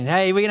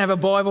Hey, we're going to have a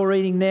Bible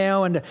reading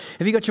now, and if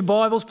you've got your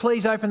Bibles,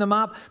 please open them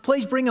up.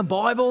 Please bring a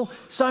Bible.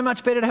 So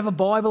much better to have a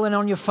Bible than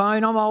on your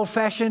phone. I'm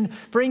old-fashioned.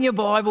 Bring your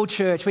Bible,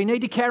 church. We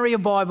need to carry a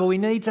Bible. We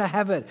need to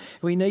have it.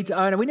 We need to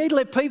own it. We need to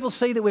let people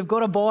see that we've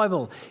got a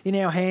Bible in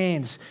our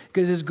hands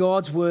because it's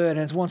God's Word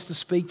and it wants to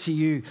speak to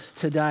you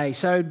today.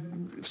 So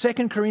 2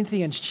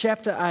 Corinthians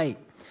chapter 8.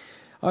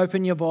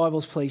 Open your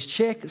Bibles, please.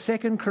 Check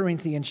 2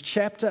 Corinthians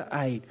chapter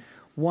 8,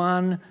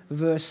 1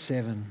 verse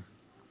 7.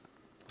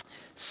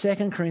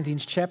 2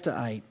 Corinthians chapter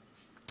 8,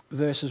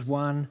 verses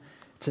 1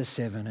 to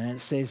 7, and it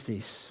says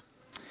this.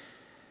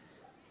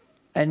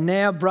 And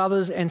now,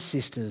 brothers and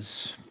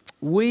sisters,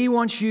 we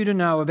want you to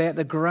know about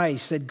the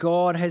grace that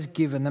God has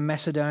given the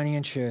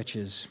Macedonian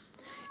churches.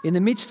 In the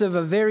midst of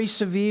a very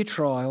severe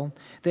trial,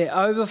 their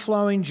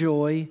overflowing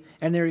joy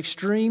and their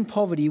extreme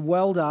poverty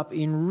welled up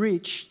in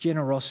rich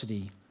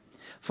generosity.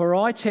 For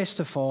I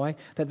testify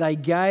that they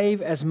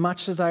gave as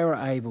much as they were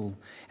able,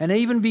 and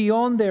even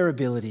beyond their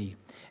ability.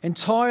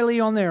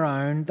 Entirely on their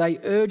own, they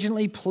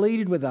urgently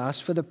pleaded with us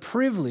for the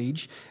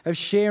privilege of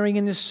sharing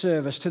in this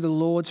service to the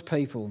Lord's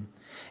people.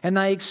 And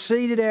they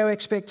exceeded our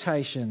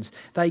expectations.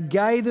 They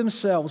gave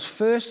themselves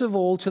first of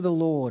all to the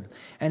Lord,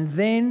 and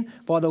then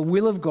by the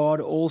will of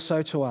God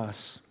also to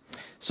us.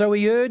 So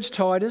we urged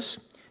Titus,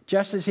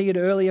 just as he had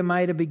earlier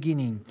made a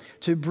beginning,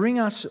 to bring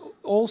us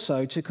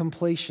also to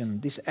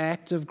completion this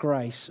act of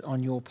grace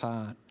on your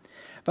part.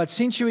 But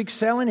since you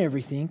excel in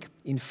everything,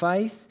 in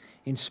faith,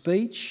 in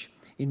speech,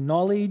 in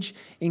knowledge,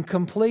 in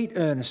complete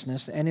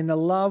earnestness, and in the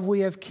love we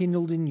have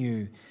kindled in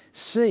you,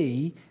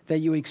 see that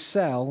you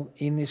excel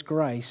in this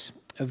grace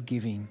of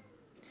giving.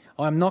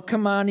 I am not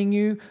commanding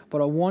you,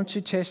 but I want to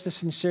test the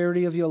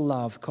sincerity of your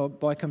love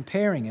by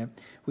comparing it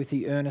with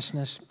the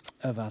earnestness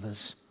of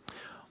others.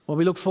 Well,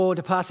 we look forward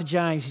to Pastor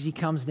James as he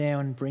comes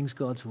down and brings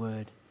God's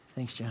word.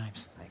 Thanks,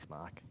 James. Thanks,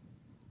 Mark.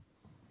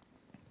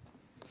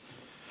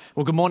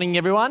 Well, good morning,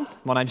 everyone.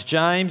 My name's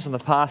James. I'm the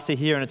pastor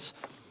here, and it's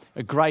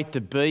great to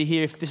be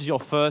here. If this is your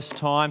first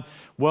time,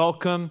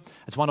 welcome.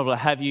 It's wonderful to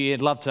have you here.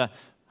 I'd love to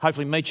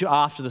hopefully meet you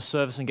after the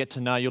service and get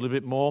to know you a little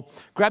bit more.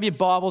 Grab your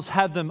Bibles,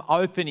 have them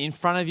open in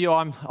front of you.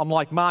 I'm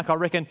like Mark, I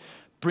reckon.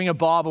 Bring a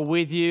Bible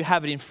with you,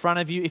 have it in front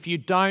of you. If you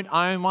don't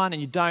own one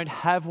and you don't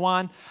have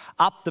one,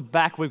 up the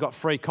back we've got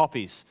free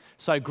copies.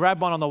 So grab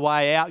one on the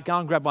way out. Go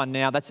and grab one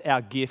now. That's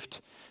our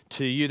gift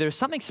to you. There's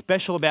something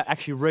special about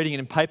actually reading it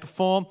in paper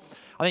form.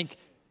 I think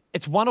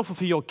it's wonderful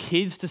for your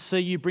kids to see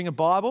you bring a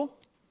Bible.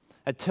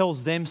 It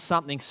tells them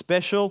something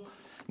special.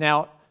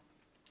 Now,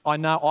 I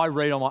know I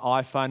read on my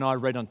iPhone, I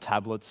read on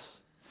tablets,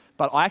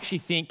 but I actually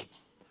think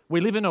we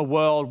live in a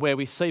world where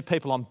we see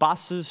people on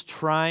buses,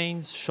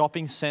 trains,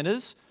 shopping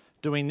centres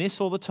doing this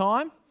all the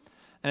time,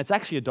 and it's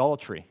actually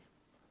idolatry.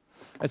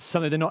 It's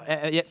something they're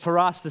not, yet for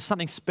us, there's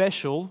something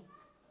special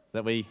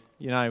that we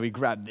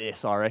grab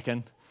this, I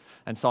reckon.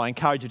 And so I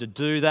encourage you to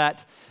do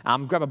that.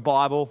 Grab a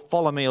Bible,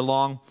 follow me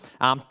along.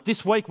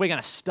 This week we're going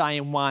to stay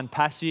in one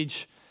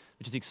passage,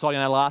 which is exciting.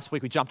 I know last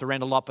week we jumped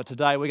around a lot, but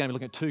today we're going to be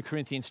looking at 2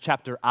 Corinthians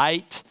chapter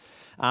 8.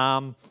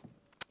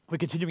 We're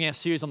continuing our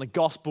series on the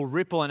gospel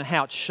ripple and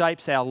how it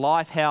shapes our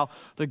life, how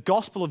the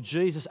gospel of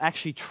Jesus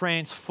actually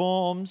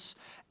transforms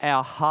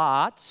our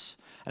hearts,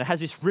 and it has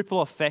this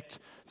ripple effect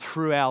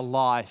through our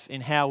life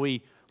in how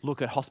we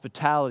look at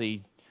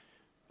hospitality,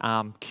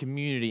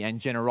 community and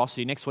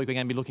generosity. Next week we're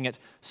going to be looking at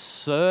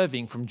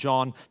serving from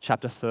John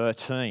chapter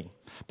 13.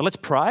 But let's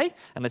pray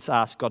and let's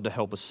ask God to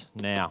help us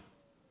now.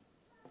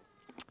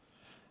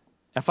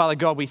 Our Father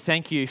God, we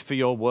thank you for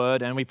your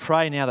word, and we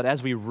pray now that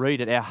as we read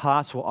it, our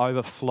hearts will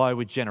overflow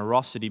with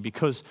generosity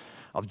because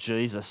of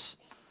Jesus.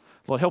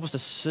 Lord, help us to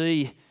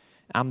see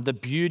the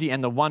beauty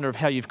and the wonder of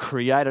how you've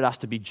created us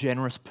to be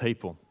generous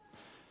people.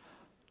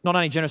 Not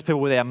only generous people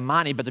with our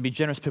money, but to be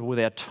generous people with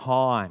our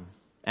time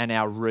and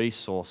our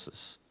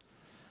resources.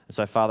 And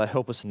so, Father,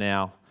 help us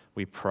now,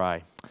 we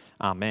pray.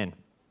 Amen.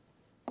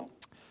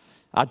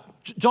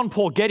 Jean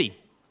Paul Getty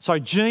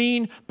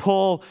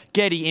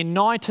in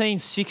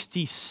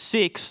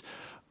 1966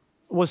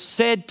 was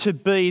said to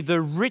be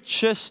the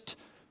richest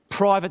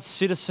private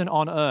citizen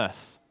on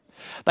earth.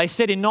 They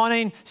said in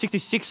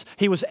 1966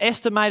 he was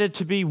estimated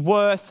to be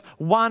worth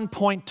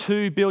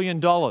 $1.2 billion.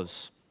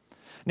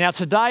 Now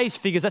today's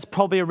figures, that's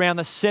probably around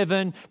the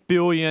 $7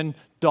 billion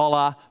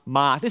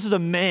mark. This is a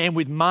man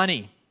with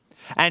money,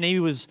 and he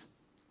was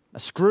a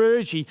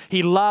Scrooge.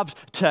 He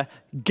loved to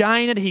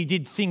gain it. He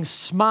did things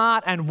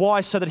smart and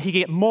wise so that he could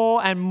get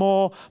more and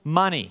more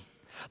money.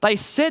 They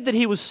said that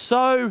he was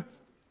so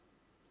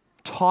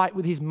tight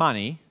with his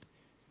money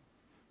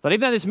that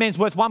even though this man's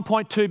worth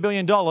 $1.2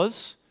 billion,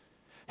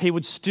 he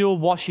would still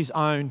wash his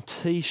own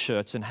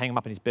T-shirts and hang them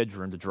up in his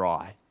bedroom to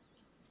dry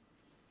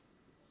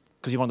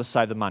because he wanted to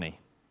save the money.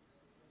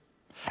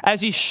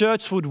 As his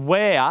shirts would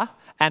wear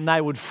and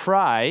they would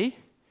fray,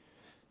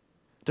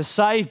 to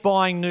save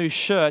buying new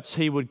shirts,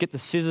 he would get the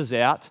scissors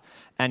out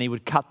and he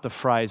would cut the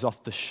frays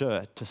off the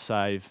shirt to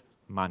save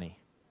money.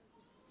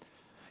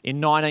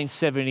 In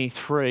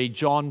 1973,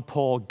 John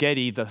Paul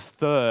Getty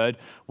III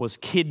was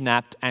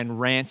kidnapped and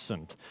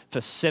ransomed for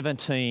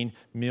 $17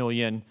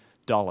 million.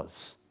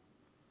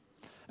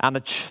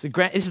 This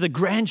is the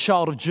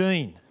grandchild of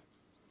Gene.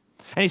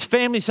 And his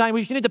family's saying,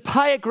 well, you need to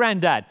pay it,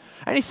 Granddad.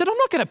 And he said, I'm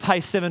not going to pay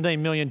 $17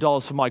 million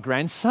for my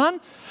grandson.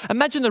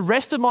 Imagine the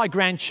rest of my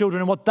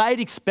grandchildren and what they'd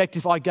expect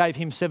if I gave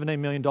him $17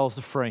 million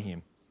to free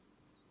him.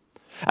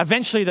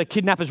 Eventually, the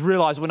kidnappers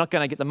realised we're not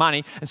going to get the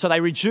money, and so they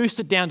reduced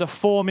it down to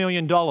 $4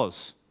 million.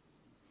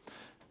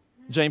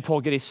 Jean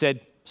Paul Getty said,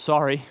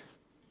 sorry.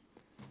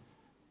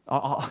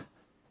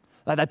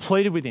 They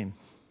pleaded with him.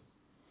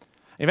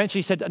 Eventually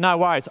he said, no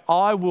worries,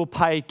 I will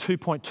pay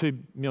 $2.2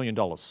 million.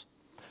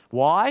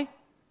 Why?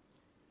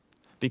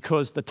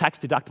 Because the tax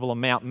deductible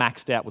amount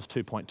maxed out was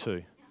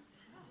 2.2.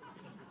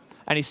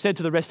 And he said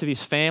to the rest of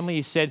his family,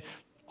 he said,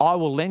 I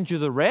will lend you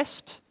the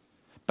rest,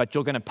 but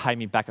you're going to pay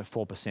me back at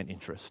 4%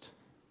 interest.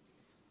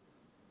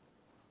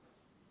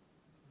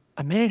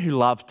 A man who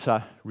loved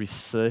to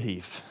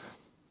receive.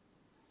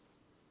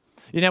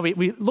 You know,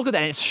 we look at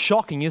that and it's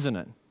shocking, isn't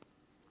it?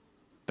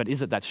 But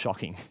is it that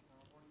shocking?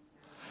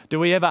 Do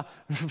we ever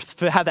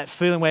have that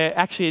feeling where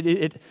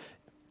actually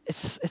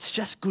it's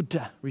just good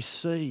to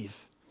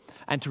receive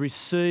and to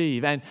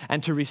receive and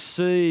to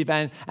receive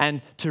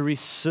and to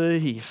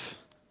receive?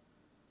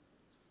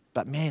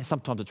 But man,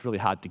 sometimes it's really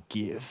hard to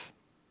give.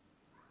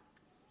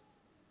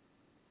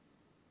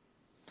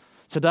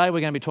 Today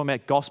we're going to be talking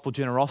about gospel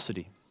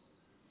generosity.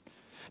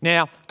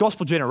 Now,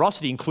 gospel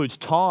generosity includes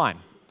time.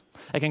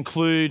 It can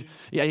include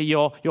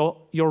your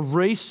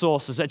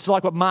resources. It's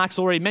like what Mark's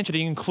already mentioned. It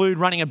can include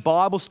running a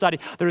Bible study.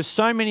 There are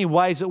so many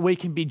ways that we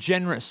can be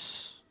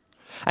generous.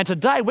 And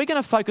today we're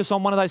going to focus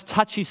on one of those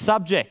touchy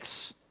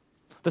subjects,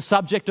 the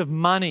subject of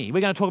money.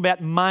 We're going to talk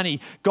about money,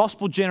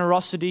 gospel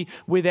generosity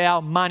with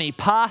our money.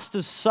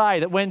 Pastors say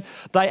that when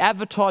they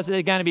advertise that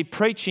they're going to be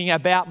preaching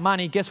about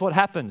money, guess what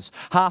happens?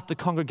 Half the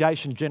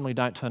congregation generally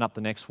don't turn up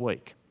the next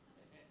week.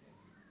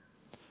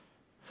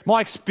 My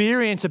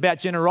experience about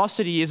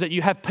generosity is that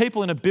you have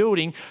people in a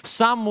building,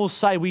 some will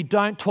say we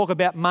don't talk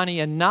about money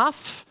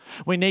enough.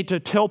 We need to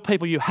tell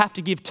people you have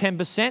to give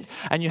 10%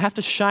 and you have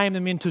to shame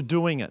them into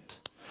doing it.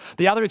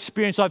 The other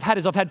experience I've had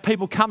is I've had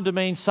people come to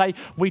me and say,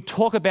 we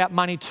talk about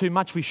money too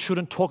much. We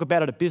shouldn't talk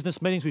about it at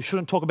business meetings. We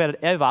shouldn't talk about it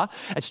ever.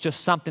 It's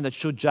just something that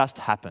should just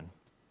happen.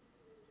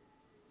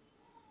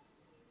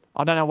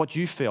 I don't know what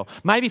you feel.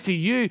 Maybe for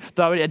you,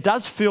 though, it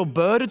does feel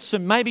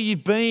burdensome. Maybe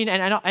you've been,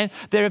 and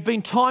there have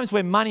been times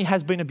where money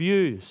has been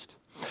abused.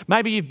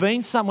 Maybe you've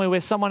been somewhere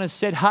where someone has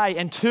said, hey,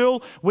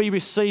 until we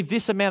receive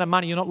this amount of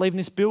money, you're not leaving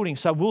this building.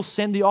 So we'll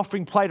send the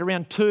offering plate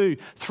around 2,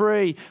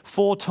 3,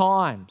 4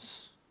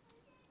 times.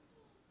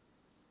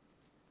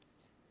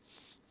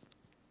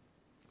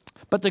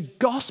 But the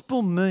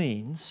gospel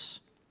means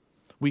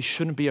we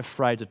shouldn't be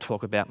afraid to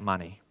talk about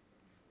money.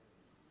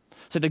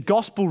 So the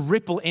gospel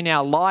ripple in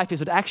our life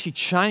is it actually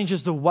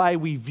changes the way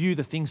we view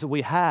the things that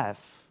we have.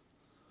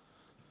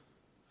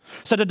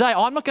 So today,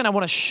 I'm not going to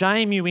want to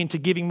shame you into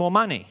giving more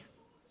money.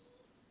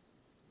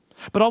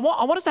 But I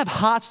want us to have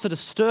hearts that are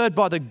stirred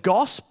by the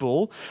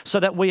gospel so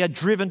that we are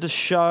driven to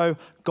show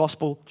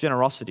gospel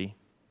generosity.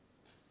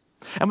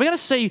 And we're going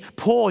to see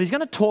Paul, he's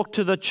going to talk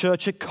to the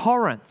church at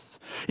Corinth.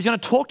 He's going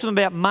to talk to them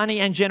about money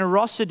and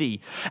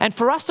generosity. And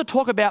for us to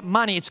talk about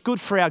money, it's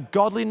good for our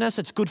godliness,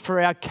 it's good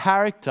for our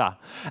character,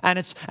 and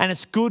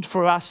it's good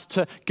for us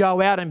to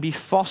go out and be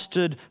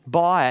fostered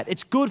by it.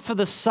 It's good for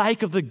the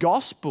sake of the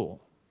gospel.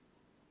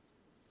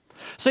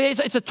 So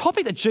it's a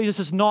topic that Jesus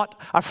is not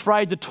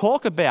afraid to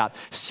talk about.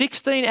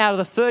 16 out of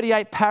the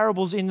 38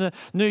 parables in the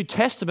New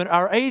Testament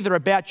are either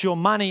about your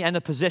money and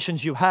the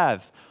possessions you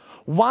have.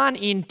 1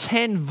 in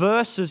 10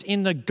 verses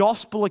in the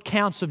gospel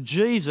accounts of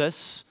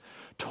Jesus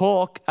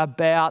talk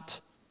about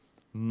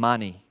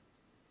money.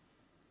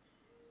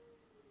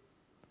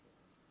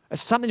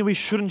 It's something that we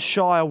shouldn't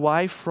shy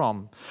away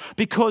from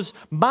because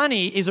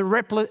money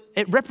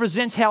it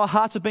represents how our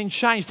hearts have been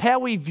changed. How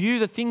we view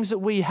the things that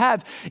we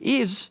have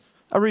is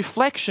a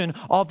reflection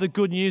of the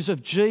good news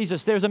of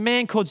Jesus. There's a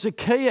man called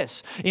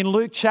Zacchaeus in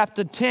Luke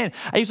chapter 10.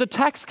 He was a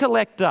tax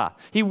collector.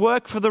 He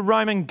worked for the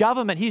Roman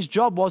government. His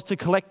job was to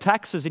collect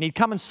taxes, and he'd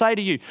come and say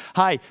to you,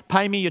 hey,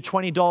 pay me your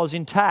 $20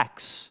 in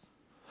tax.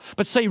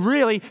 But see,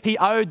 really, he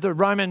owed the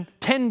Roman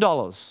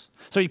 $10.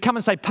 So he'd come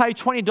and say, pay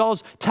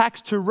 $20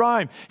 tax to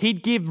Rome.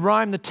 He'd give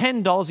Rome the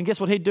 $10, and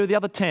guess what he'd do with the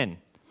other 10?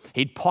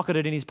 He'd pocket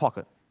it in his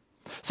pocket.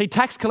 See,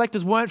 tax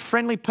collectors weren't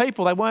friendly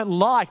people. They weren't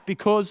liked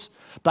because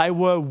they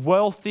were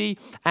wealthy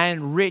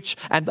and rich,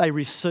 and they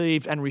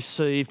received and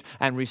received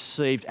and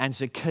received. And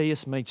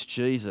Zacchaeus meets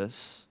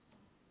Jesus,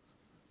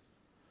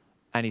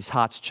 and his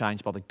heart's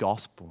changed by the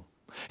gospel.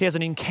 He has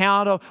an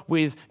encounter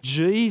with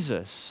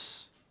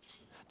Jesus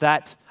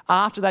that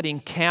after that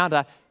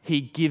encounter, he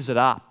gives it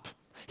up.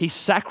 He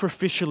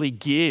sacrificially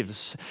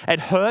gives. It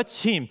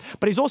hurts him,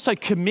 but he's also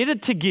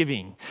committed to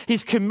giving.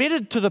 He's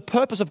committed to the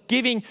purpose of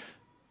giving,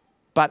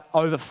 but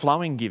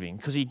overflowing giving,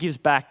 because he gives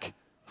back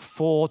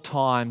 4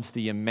 times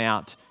the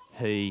amount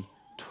he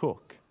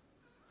took.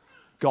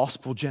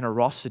 Gospel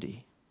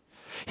generosity.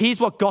 Here's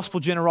what gospel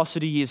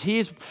generosity is.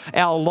 Here's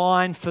our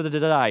line for the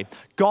today.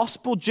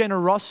 Gospel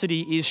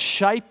generosity is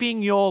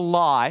shaping your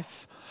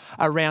life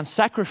around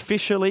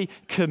sacrificially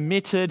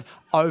committed,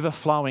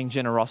 overflowing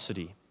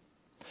generosity.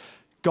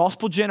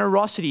 Gospel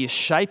generosity is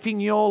shaping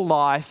your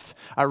life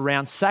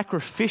around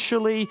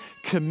sacrificially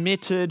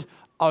committed,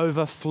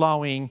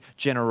 overflowing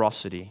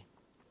generosity.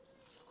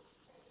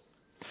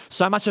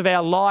 So much of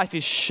our life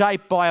is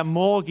shaped by a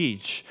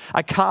mortgage,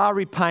 a car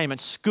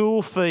repayment,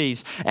 school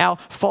fees, our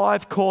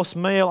 5-course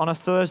meal on a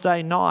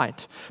Thursday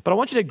night. But I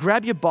want you to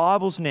grab your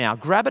Bibles now.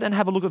 Grab it and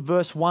have a look at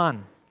verse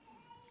 1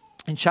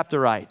 in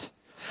chapter 8.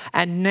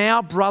 And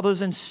now,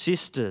 brothers and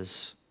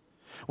sisters,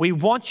 we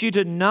want you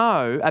to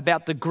know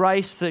about the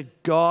grace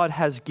that God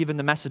has given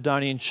the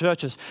Macedonian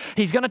churches.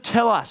 He's going to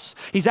tell us,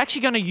 he's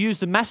actually going to use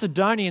the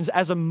Macedonians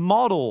as a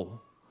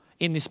model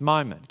in this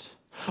moment.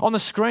 On the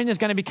screen, there's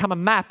going to become a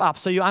map up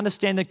so you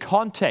understand the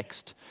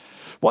context.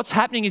 What's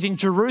happening is in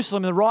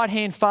Jerusalem, in the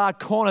right-hand far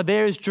corner,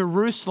 there is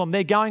Jerusalem.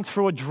 They're going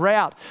through a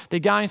drought. They're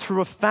going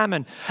through a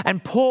famine.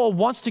 And Paul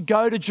wants to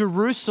go to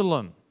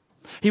Jerusalem.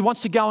 He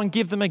wants to go and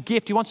give them a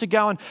gift. He wants to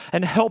go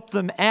and help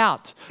them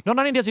out. Not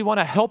only does he want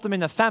to help them in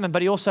the famine,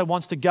 but he also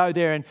wants to go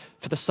there and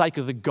for the sake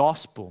of the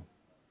gospel.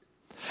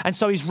 And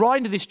so he's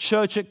writing to this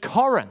church at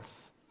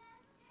Corinth.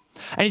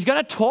 And he's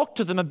going to talk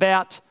to them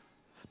about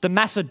the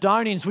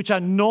Macedonians, which are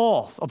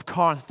north of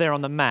Corinth there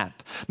on the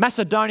map.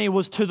 Macedonia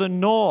was to the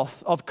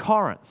north of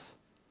Corinth.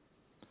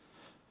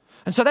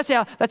 And so that's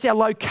our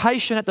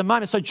location at the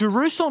moment. So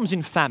Jerusalem's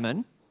in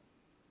famine.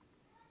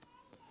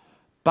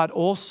 But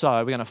also,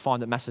 we're going to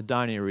find that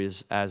Macedonia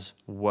is as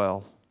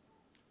well.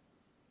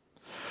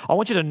 I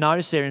want you to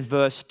notice there in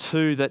verse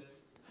 2 that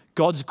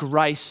God's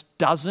grace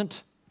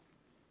doesn't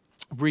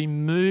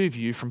remove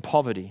you from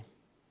poverty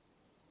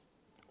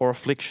or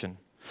affliction,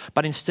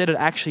 but instead it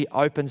actually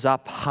opens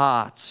up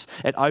hearts.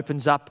 It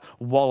opens up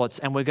wallets.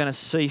 And we're going to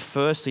see,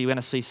 firstly, we're going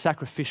to see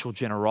sacrificial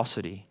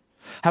generosity.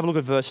 Have a look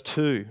at verse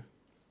 2.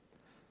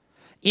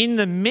 In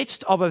the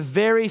midst of a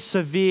very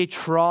severe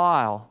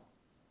trial,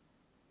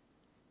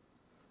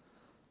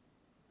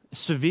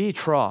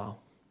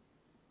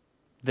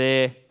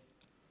 they're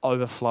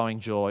overflowing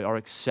joy or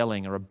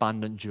excelling or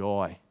abundant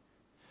joy.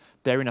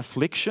 They're in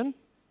affliction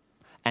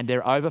and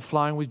they're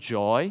overflowing with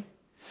joy.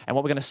 And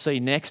what we're going to see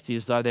next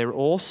is, though, they're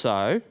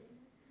also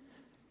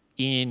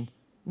in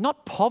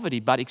not poverty,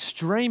 but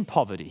extreme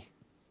poverty.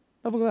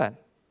 Have a look at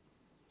that.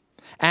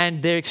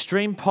 And their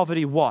extreme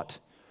poverty, what?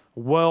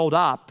 Welled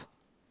up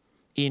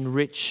in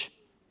rich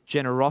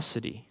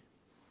generosity.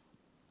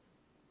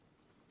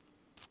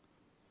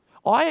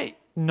 I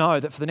know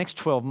that for the next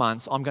 12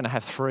 months, I'm going to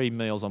have 3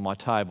 meals on my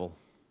table.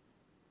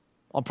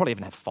 I'll probably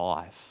even have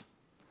 5.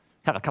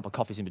 Have a couple of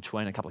coffees in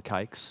between, a couple of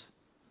cakes.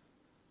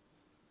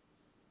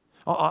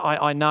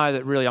 I know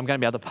that really I'm going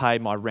to be able to pay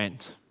my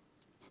rent.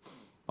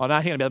 I know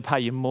I'm going to be able to pay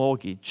your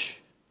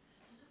mortgage.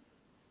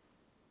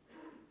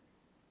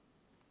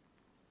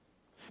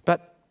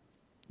 But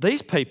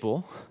these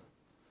people,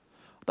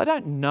 they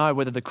don't know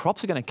whether the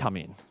crops are going to come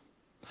in.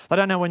 They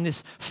don't know when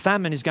this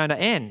famine is going to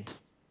end.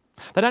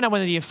 They don't know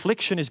when the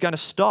affliction is going to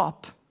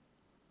stop.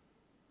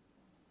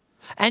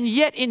 And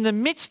yet in the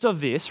midst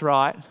of this,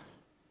 right,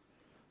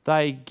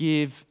 they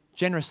give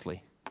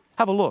generously.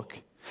 Have a look.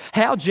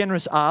 How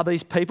generous are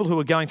these people who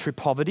are going through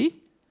poverty?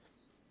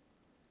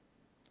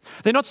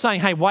 They're not saying,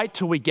 hey, wait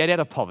till we get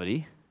out of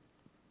poverty.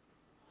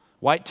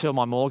 Wait till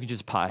my mortgage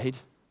is paid.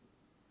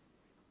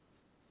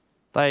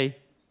 How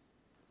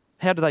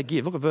do they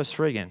give? Look at verse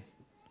 3 again.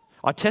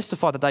 I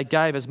testify that they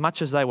gave as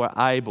much as they were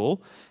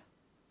able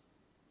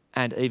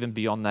and even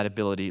beyond that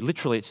ability.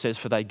 Literally it says,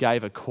 for they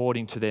gave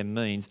according to their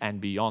means and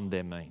beyond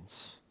their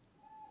means.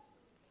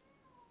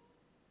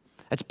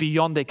 It's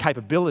beyond their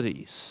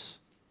capabilities.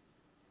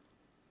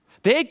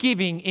 They're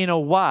giving in a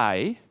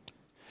way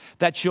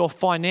that your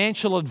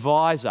financial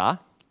advisor,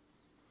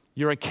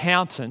 your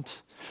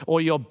accountant, or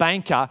your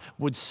banker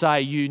would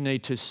say, you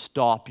need to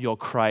stop, you're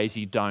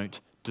crazy, don't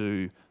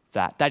do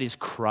that. That is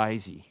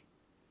crazy.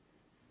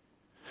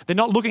 They're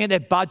not looking at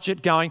their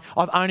budget going,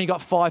 I've only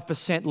got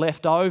 5%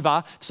 left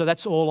over, so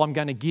that's all I'm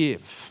going to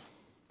give.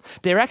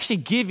 They're actually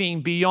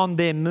giving beyond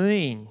their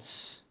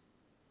means.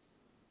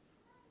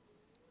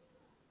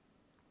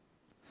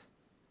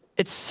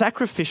 It's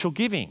sacrificial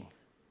giving.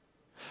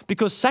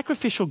 Because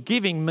sacrificial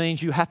giving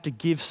means you have to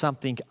give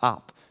something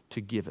up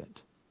to give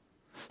it.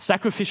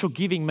 Sacrificial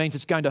giving means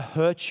it's going to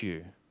hurt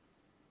you,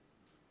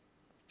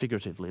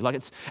 figuratively.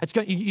 Like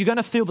you're going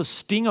to feel the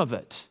sting of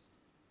it.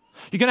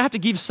 You're going to have to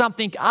give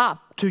something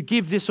up to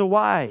give this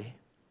away.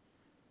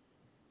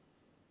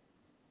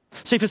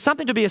 See, for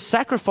something to be a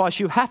sacrifice,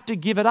 you have to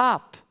give it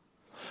up.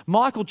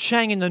 Michael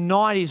Chang in the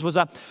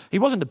 90s he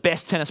wasn't the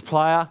best tennis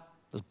player.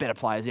 There's better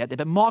players out there,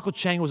 but Michael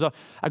Chang was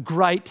a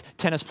great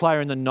tennis player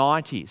in the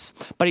 90s.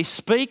 But he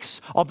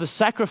speaks of the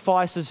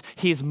sacrifices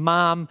his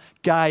mum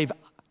gave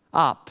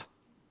up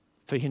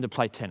for him to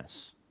play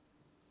tennis.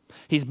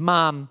 His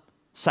mum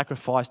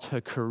sacrificed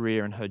her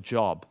career and her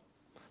job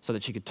so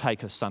that she could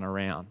take her son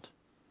around.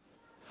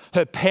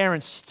 Her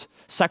parents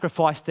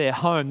sacrificed their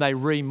home. They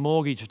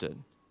remortgaged it.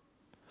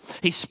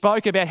 He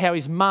spoke about how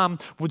his mum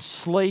would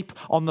sleep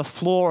on the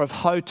floor of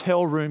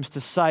hotel rooms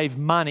to save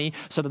money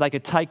so that they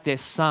could take their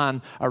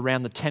son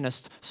around the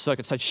tennis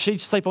circuit. So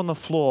she'd sleep on the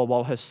floor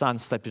while her son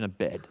slept in a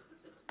bed.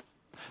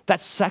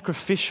 That's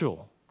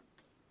sacrificial.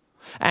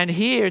 And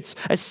here it's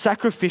a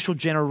sacrificial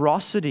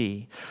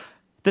generosity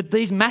that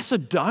these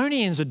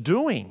Macedonians are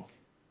doing.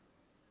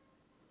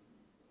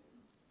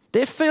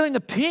 They're feeling the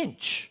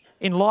pinch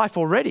in life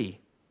already.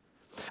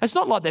 It's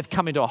not like they've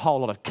come into a whole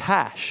lot of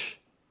cash.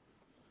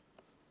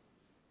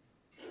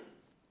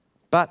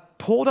 But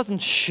Paul doesn't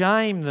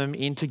shame them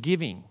into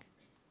giving.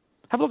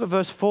 Have a look at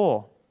verse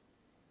 4.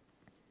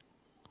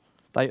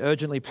 They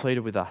urgently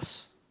pleaded with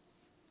us.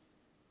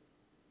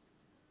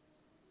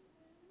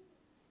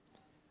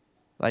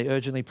 They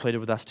urgently pleaded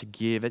with us to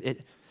give.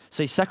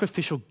 See,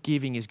 sacrificial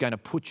giving is going to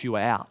put you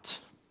out.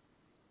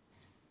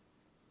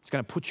 It's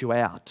going to put you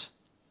out.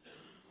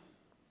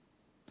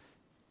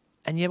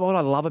 And yet what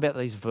I love about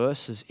these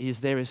verses is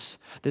there's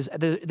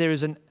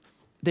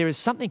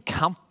something,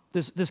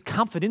 there's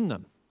comfort in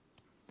them.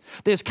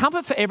 There's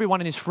comfort for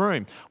everyone in this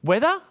room,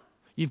 whether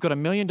you've got $1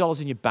 million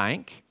in your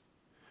bank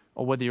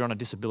or whether you're on a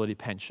disability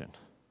pension.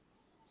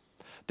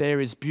 There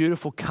is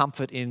beautiful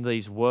comfort in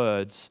these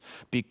words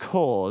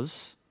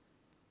because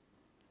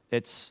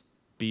it's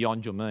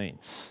beyond your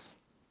means.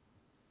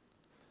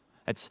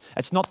 It's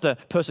not the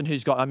person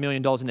who's got $1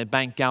 million in their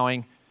bank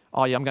going,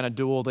 oh yeah, I'm going to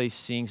do all these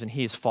things and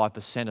here's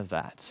 5% of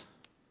that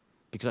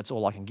because that's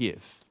all I can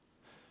give.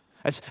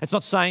 It's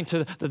not saying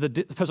to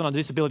the person on a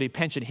disability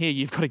pension here,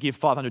 you've got to give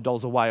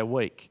 $500 away a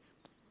week.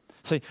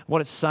 See,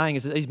 what it's saying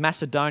is that these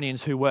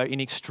Macedonians who were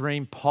in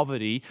extreme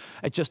poverty,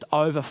 it just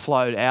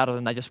overflowed out of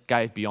them. They just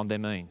gave beyond their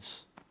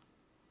means.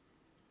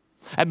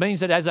 It means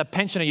that as a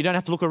pensioner, you don't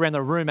have to look around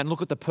the room and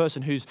look at the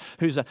person who's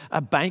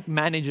a bank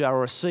manager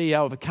or a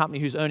CEO of a company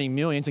who's earning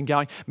millions and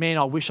going, man,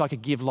 I wish I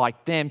could give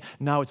like them.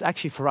 No, it's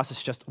actually for us,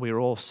 it's just we're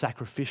all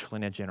sacrificial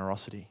in our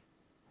generosity.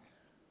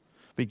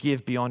 We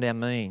give beyond our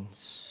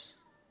means.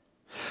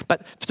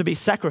 But to be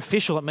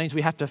sacrificial, it means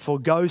we have to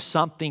forego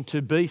something to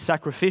be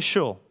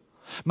sacrificial.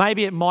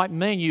 Maybe it might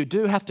mean you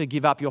do have to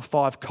give up your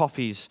 5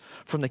 coffees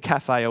from the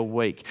cafe a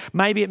week.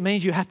 Maybe it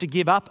means you have to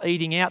give up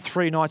eating out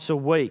 3 nights a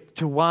week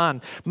to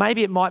 1.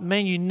 Maybe it might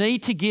mean you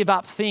need to give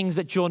up things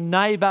that your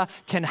neighbour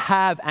can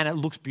have and it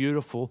looks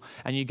beautiful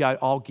and you go,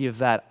 I'll give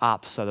that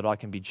up so that I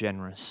can be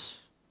generous.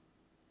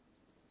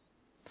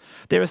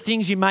 There are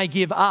things you may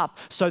give up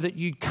so that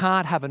you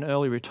can't have an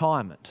early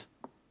retirement.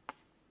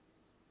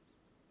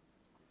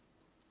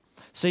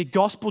 See,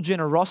 gospel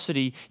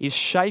generosity is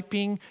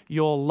shaping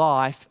your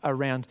life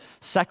around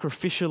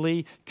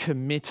sacrificially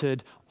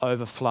committed,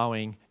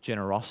 overflowing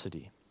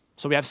generosity.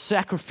 So we have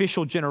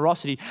sacrificial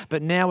generosity,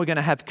 but now we're going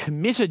to have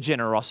committed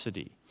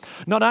generosity.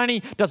 Not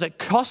only does it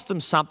cost them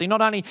something,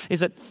 not only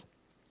is it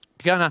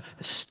going to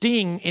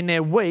sting in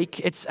their week,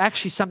 it's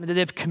actually something that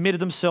they've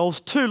committed themselves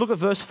to. Look at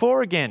verse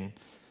 4 again.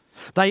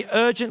 They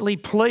urgently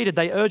pleaded,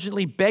 they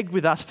urgently begged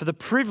with us for the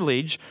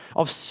privilege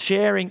of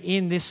sharing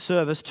in this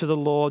service to the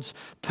Lord's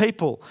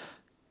people.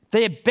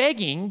 They're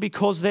begging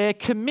because they're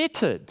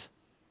committed.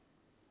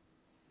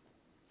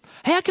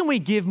 How can we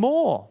give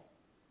more,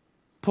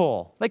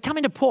 Paul? They come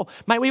into Paul,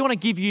 mate, we want to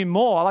give you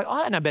more. Like,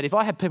 I don't know, but if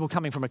I had people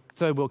coming from a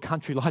third world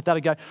country like that,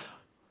 I'd go,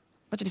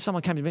 imagine if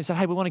someone came to me and said,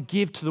 hey, we want to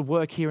give to the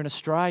work here in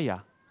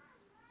Australia.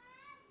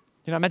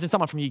 You know, imagine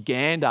someone from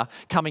Uganda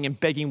coming and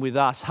begging with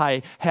us,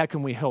 hey, how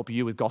can we help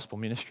you with gospel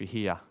ministry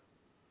here?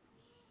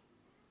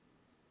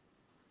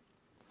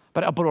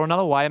 But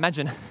another way,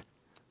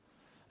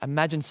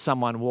 imagine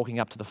someone walking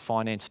up to the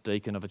finance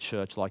deacon of a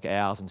church like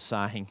ours and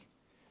saying,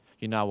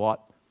 you know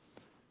what,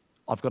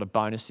 I've got a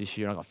bonus this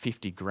year, I've got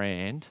 50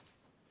 grand,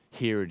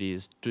 here it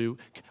is,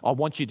 I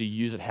want you to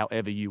use it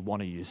however you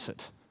want to use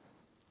it.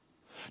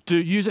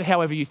 Use it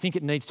however you think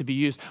it needs to be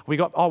used.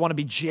 I want to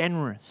be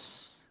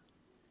generous.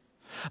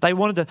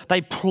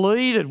 They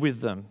pleaded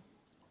with them.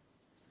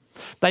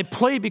 They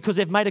plead because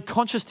they've made a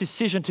conscious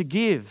decision to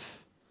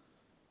give.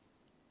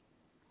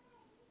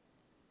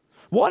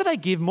 Why do they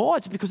give more?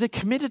 It's because they're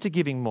committed to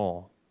giving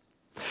more.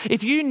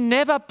 If you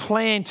never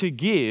plan to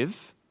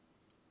give,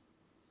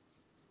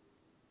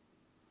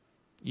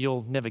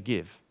 you'll never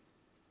give.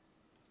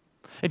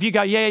 If you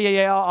go,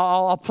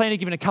 I'll plan to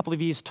give in a couple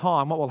of years'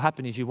 time, what will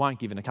happen is you won't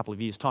give in a couple of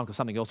years' time because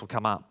something else will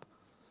come up.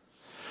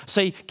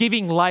 See,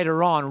 giving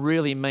later on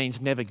really means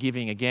never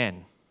giving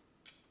again.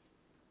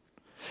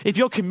 If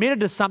you're committed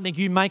to something,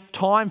 you make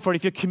time for it.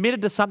 If you're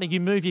committed to something, you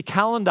move your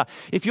calendar.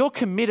 If you're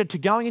committed to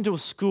going into a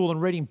school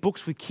and reading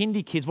books with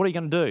kindy kids, what are you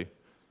going to do?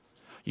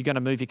 You're going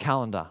to move your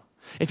calendar.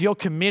 If you're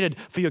committed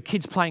for your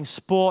kids playing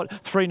sport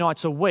 3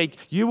 nights a week,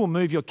 you will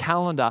move your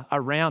calendar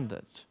around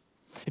it.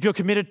 If you're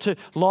committed to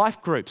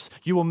life groups,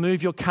 you will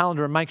move your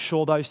calendar and make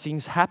sure those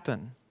things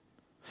happen.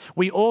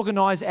 We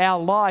organise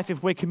our life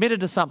if we're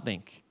committed to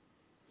something.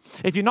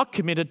 If you're not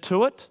committed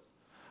to it,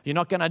 you're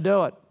not going to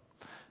do it.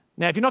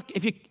 Now, if you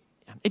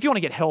want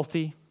to get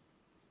healthy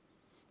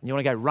and you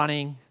want to go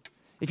running,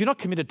 if you're not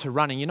committed to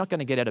running, you're not going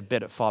to get out of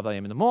bed at 5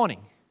 a.m. in the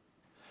morning.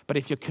 But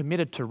if you're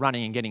committed to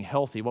running and getting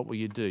healthy, what will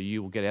you do?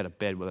 You will get out of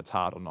bed whether it's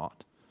hard or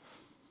not,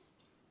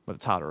 whether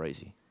it's hard or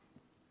easy.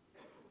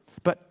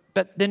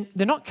 But then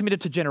they're not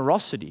committed to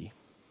generosity.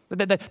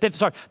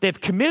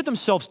 They've committed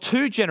themselves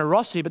to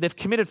generosity, but they've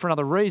committed for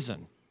another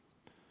reason.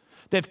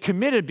 They've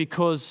committed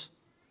because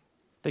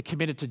they're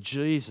committed to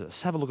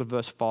Jesus. Have a look at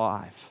verse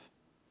 5.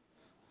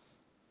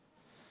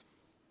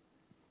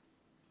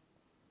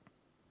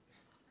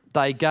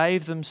 They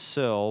gave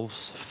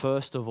themselves,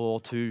 first of all,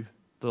 to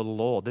the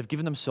Lord. They've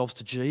given themselves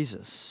to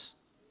Jesus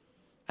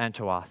and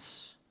to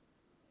us.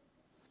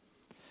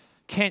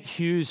 Kent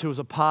Hughes, who was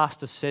a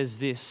pastor, says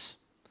this.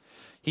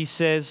 He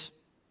says,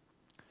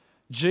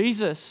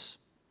 Jesus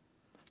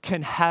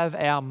can have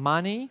our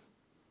money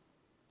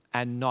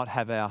and not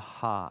have our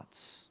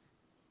hearts.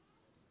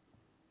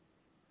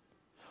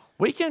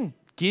 We can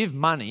give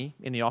money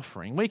in the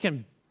offering. We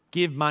can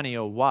give money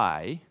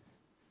away,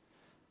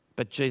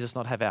 but Jesus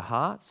not have our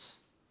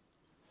hearts.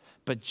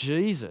 But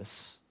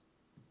Jesus,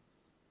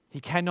 he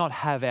cannot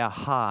have our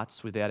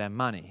hearts without our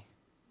money.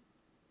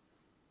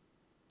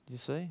 You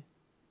see?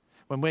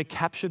 When we're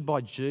captured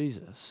by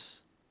Jesus,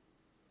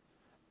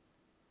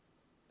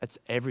 it's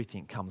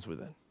everything comes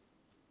with it.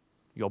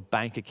 Your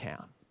bank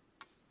account,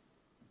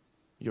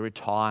 your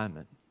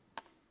retirement,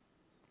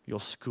 your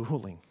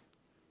schooling.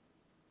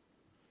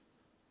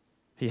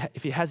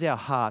 If he has our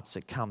hearts,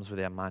 it comes with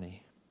our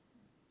money.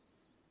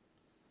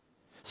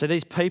 So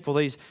these people,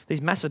 these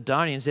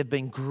Macedonians, they've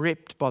been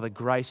gripped by the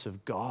grace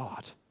of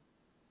God.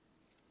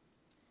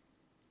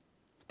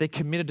 They're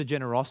committed to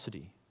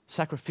generosity,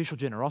 sacrificial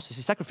generosity.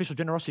 See, sacrificial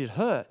generosity, it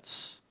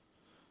hurts.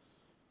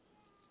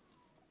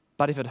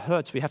 But if it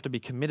hurts, we have to be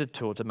committed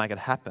to it to make it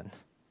happen.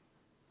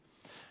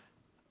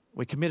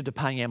 We're committed to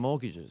paying our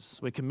mortgages.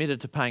 We're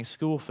committed to paying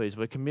school fees.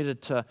 We're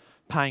committed to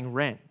paying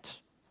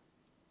rent.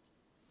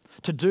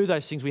 To do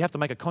those things, we have to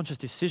make a conscious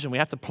decision. We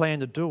have to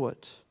plan to do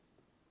it.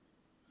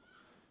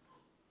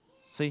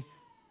 See,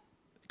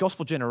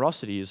 gospel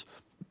generosity is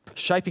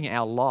shaping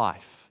our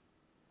life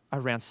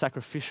around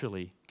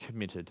sacrificially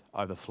committed,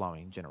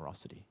 overflowing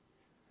generosity.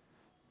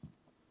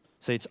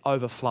 See, it's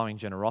overflowing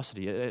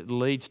generosity. It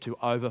leads to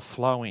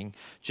overflowing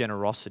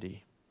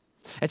generosity.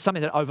 It's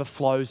something that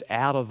overflows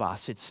out of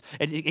us. It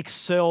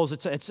excels.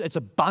 It's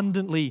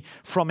abundantly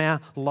from our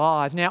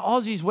lives. Now,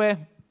 Aussies,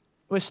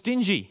 we're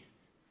stingy.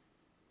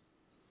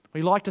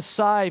 We like to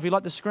save. We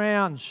like to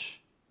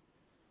scrounge.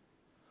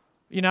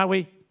 You know,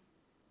 when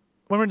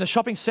we're in the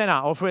shopping centre,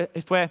 or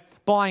if we're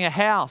buying a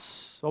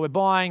house, or we're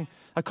buying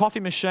a coffee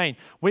machine,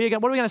 what are we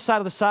going to say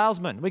to the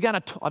salesman? I don't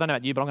know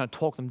about you, but I'm going to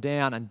talk them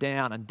down and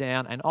down and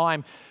down. And if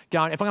I'm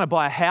going to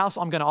buy a house,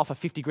 I'm going to offer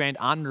 50 grand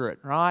under it,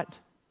 right?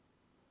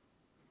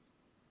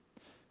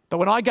 But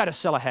when I go to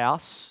sell a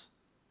house,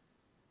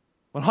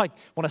 when I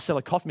want to sell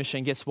a coffee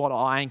machine, guess what?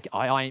 I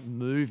ain't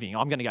moving.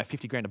 I'm going to go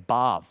 50 grand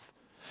above.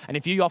 And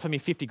if you offer me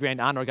 50 grand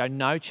under, I go,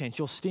 no chance,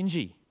 you're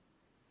stingy.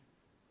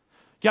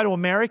 Go to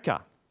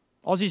America.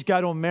 Aussies go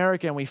to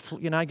America and we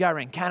go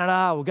around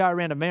Canada, we'll go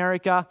around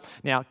America.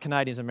 Now,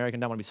 Canadians and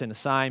Americans don't want to be seen the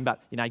same,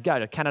 but, go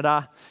to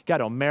Canada, go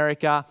to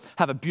America,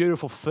 have a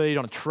beautiful feed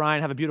on a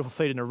train, have a beautiful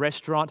feed in a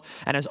restaurant.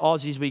 And as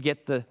Aussies, we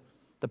get the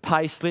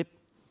pay slip,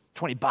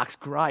 $20,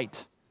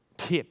 great,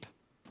 tip.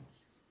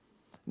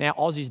 Now,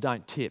 Aussies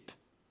don't tip.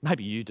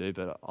 Maybe you do,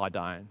 but I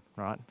don't,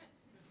 right?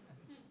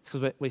 It's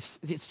because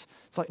it's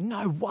like,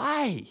 no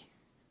way.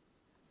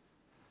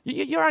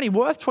 You're only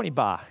worth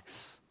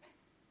 $20.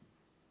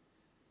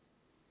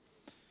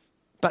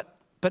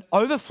 But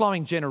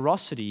overflowing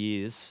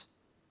generosity it's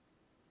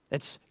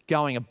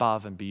going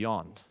above and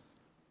beyond.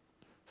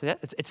 See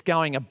that? It's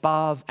going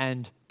above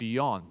and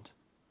beyond.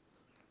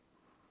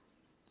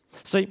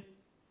 See,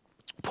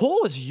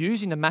 Paul is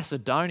using the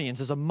Macedonians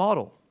as a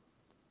model.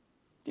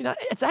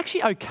 It's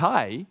actually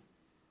okay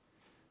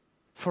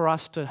for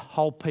us to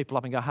hold people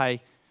up and go,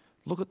 hey,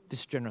 look at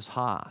this generous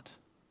heart.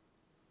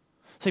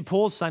 See,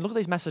 Paul's saying, look at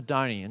these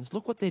Macedonians,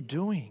 look what they're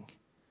doing.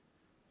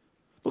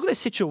 Look at their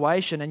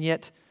situation, and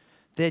yet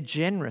they're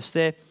generous.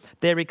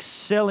 They're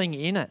excelling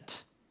in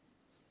it.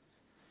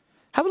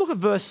 Have a look at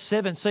verse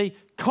 7. See,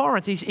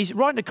 Corinth, he's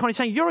writing to Corinth,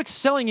 saying, you're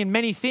excelling in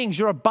many things.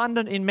 You're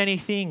abundant in many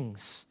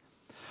things.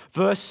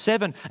 Verse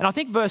 7. And I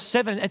think verse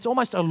 7, it's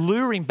almost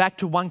alluring back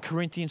to 1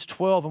 Corinthians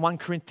 12 and 1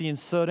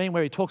 Corinthians 13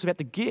 where he talks about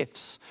the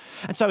gifts.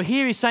 And so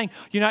here he's saying,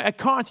 at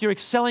Corinth, you're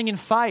excelling in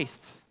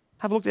faith.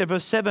 Have a look there,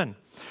 verse 7.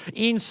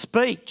 In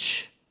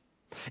speech,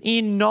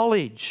 in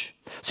knowledge.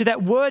 See,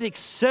 that word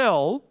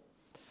excel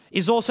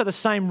is also the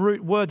same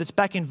root word that's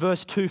back in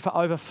verse 2 for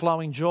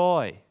overflowing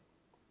joy.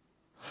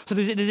 So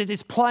there's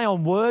this play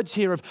on words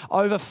here of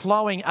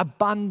overflowing,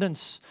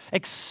 abundance,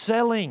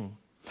 excelling.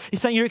 He's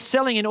saying you're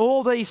excelling in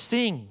all these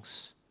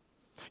things.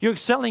 You're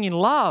excelling in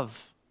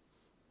love.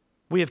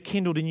 We have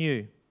kindled in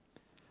you.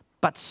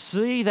 But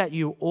see that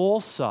you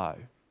also,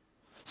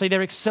 see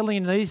they're excelling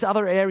in these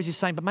other areas, he's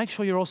saying, but make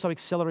sure you're also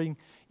excelling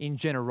in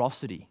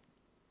generosity.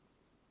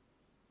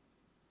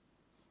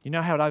 You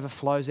know how it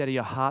overflows out of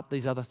your heart,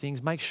 these other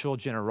things? Make sure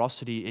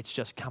generosity, it's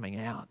just coming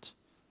out.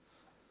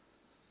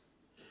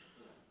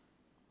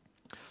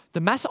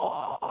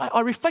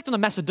 I reflect on the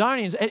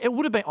Macedonians. It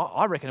would have been,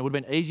 I reckon it would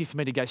have been easy for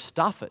me to go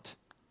stuff it.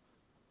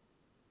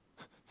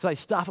 Say,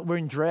 stuff it, we're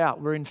in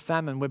drought, we're in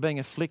famine, we're being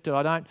afflicted.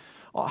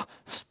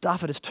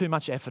 Stuff it, it's too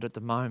much effort at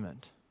the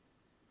moment.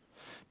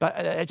 But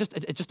it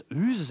just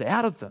oozes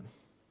out of them.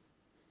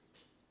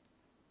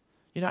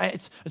 You know,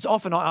 it's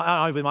often,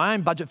 with my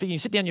own budget figure, you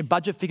sit down your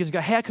budget figures and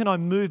go, how can I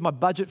move my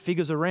budget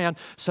figures around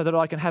so that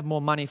I can have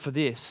more money for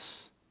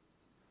this?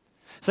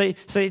 See,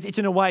 it's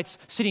in a way, it's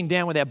sitting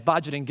down with our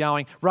budget and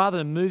going, rather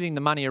than moving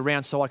the money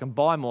around so I can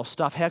buy more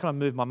stuff, how can I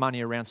move my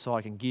money around so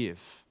I can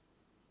give?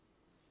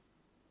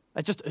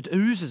 It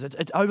oozes,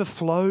 it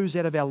overflows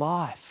out of our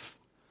life.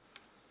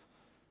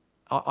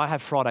 I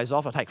have Fridays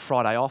off. I take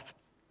Friday off.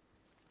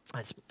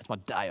 It's my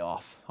day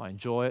off. I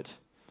enjoy it.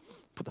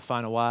 Put the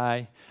phone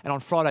away. And on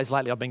Fridays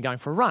lately, I've been going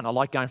for a run. I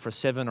like going for a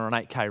 7 or an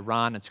 8K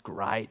run. It's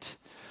great.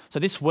 So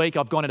this week,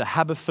 I've gone into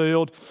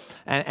Haberfield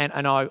and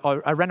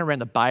I ran around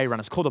the Bay Run.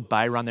 It's called the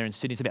Bay Run there in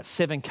Sydney. It's about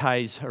 7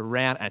 Ks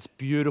around and it's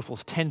beautiful.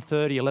 It's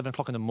 10:30, 11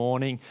 o'clock in the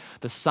morning.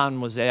 The sun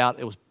was out.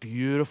 It was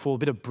beautiful, a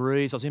bit of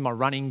breeze. I was in my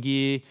running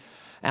gear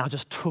and I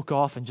just took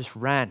off and just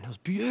ran. It was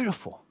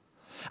beautiful.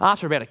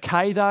 After about a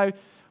K though,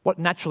 what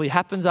naturally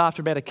happens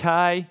after about a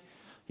K,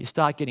 you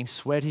start getting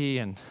sweaty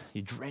and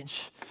you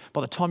drench.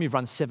 By the time you've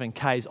run 7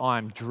 Ks, I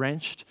am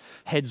drenched,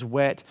 head's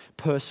wet,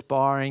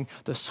 perspiring.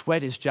 The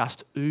sweat is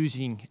just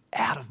oozing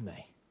out of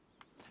me.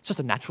 It's just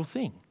a natural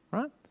thing,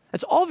 right?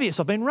 It's obvious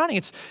I've been running.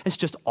 It's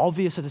just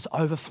obvious that it's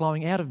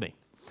overflowing out of me.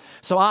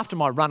 So after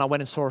my run, I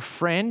went and saw a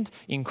friend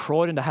in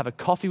Croydon to have a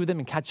coffee with them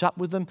and catch up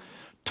with them.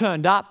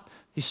 Turned up,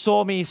 he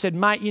saw me, he said,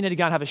 mate, you need to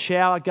go and have a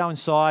shower. Go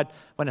inside.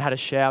 Went and had a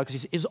shower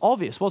because it was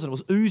obvious, wasn't it?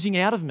 It was oozing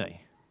out of me.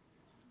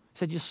 He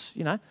said, just,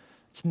 you know,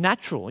 it's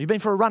natural. You've been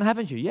for a run,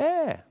 haven't you?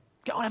 Yeah.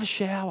 Go and have a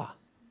shower.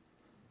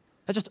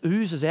 It just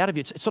oozes out of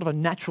you. It's sort of a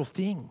natural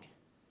thing.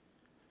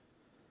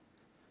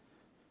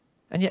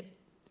 And yet,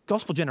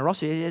 gospel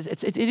generosity,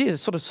 it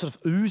is sort of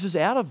oozes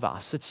out of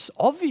us. It's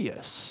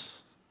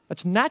obvious.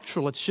 It's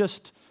natural. It's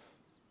just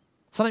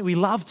something we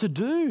love to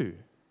do.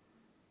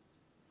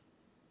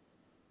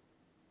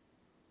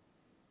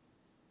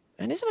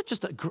 And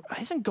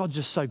isn't God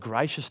just so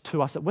gracious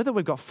to us that whether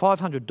we've got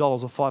 $500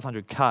 or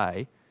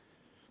 500K,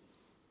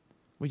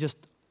 we just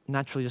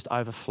naturally just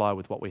overflow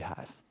with what we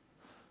have.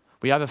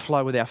 We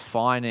overflow with our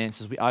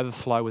finances, we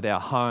overflow with our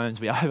homes,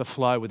 we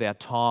overflow with our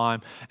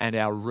time and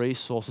our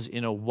resources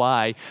in a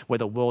way where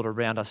the world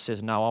around us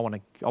says, no, I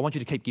want you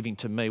to keep giving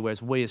to me,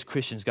 whereas we as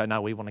Christians go,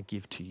 no, we want to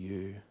give to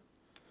you.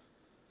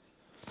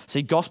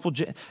 See,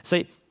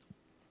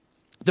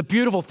 the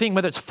beautiful thing,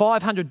 whether it's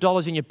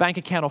 $500 in your bank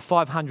account or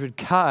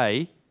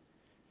 500K,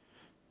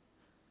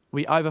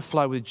 we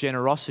overflow with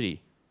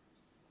generosity.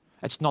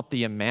 It's not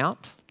the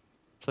amount,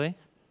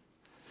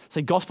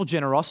 See, gospel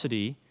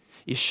generosity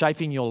is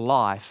shaping your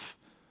life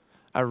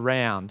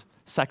around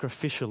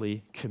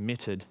sacrificially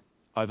committed,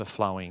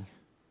 overflowing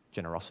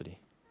generosity.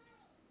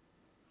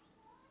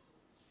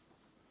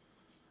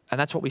 And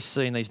that's what we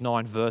see in these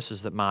 9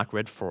 verses that Mark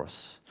read for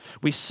us.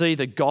 We see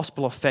the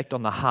gospel effect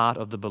on the heart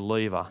of the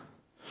believer.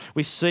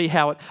 We see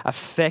how it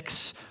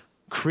affects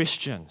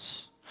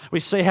Christians. We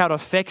see how it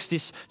affects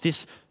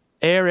this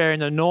area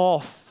in the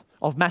north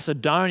of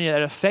Macedonia.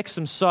 It affects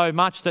them so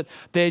much that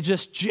they're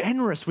just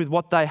generous with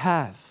what they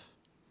have.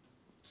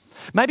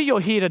 Maybe you're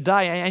here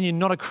today and you're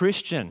not a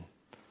Christian.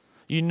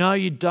 You know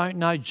you don't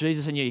know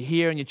Jesus and you're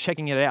here and you're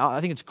checking it out.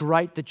 I think it's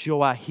great that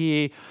you are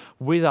here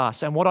with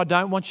us. And what I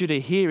don't want you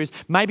to hear is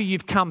maybe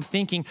you've come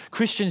thinking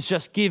Christians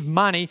just give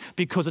money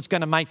because it's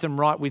going to make them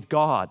right with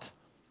God.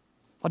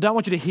 I don't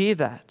want you to hear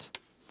that.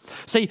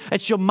 See,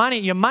 it's your money.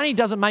 Your money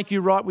doesn't make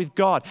you right with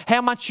God.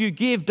 How much you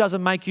give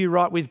doesn't make you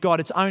right with God.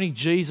 It's only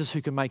Jesus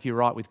who can make you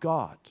right with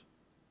God.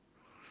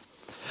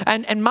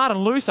 And Martin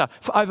Luther,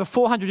 for over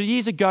 400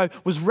 years ago,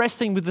 was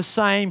wrestling with the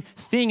same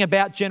thing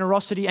about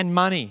generosity and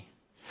money.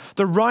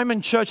 The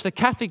Roman Church, the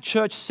Catholic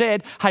Church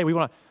said, hey, we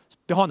want to,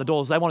 behind the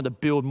doors, they wanted to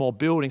build more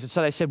buildings. And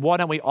so they said, why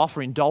don't we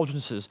offer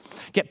indulgences?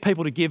 Get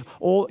people to give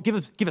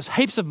us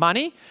heaps of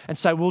money, and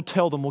so we'll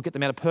tell them, we'll get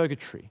them out of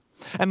purgatory.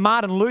 And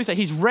Martin Luther,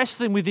 he's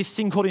wrestling with this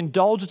thing called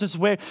indulgences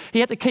where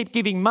he had to keep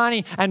giving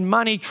money and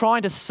money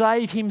trying to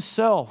save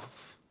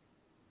himself.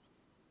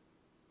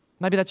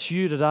 Maybe that's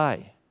you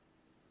today.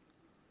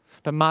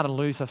 But Martin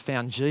Luther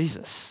found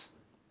Jesus.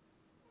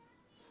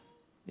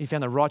 He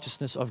found the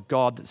righteousness of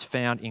God that's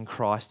found in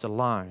Christ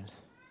alone.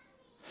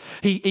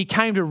 He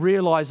came to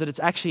realize that it's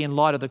actually in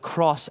light of the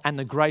cross and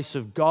the grace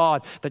of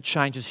God that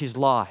changes his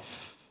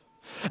life.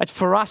 It's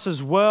for us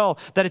as well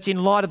that it's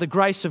in light of the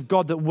grace of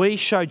God that we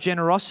show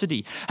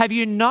generosity. Have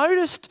you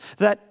noticed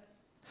that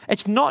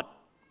it's not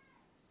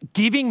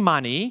giving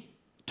money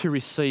to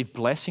receive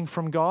blessing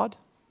from God?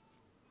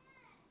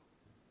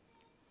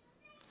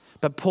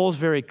 But Paul's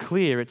very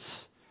clear,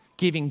 it's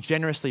giving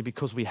generously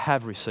because we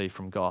have received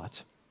from God.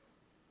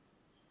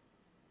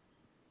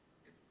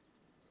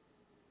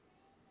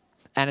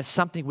 And it's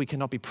something we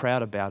cannot be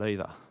proud about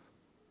either.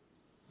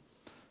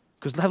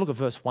 Because have a look at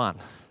verse 1.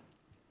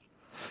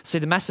 See,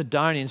 the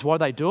Macedonians, why do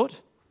they do it?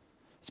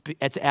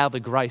 It's out of the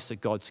grace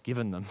that God's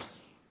given them.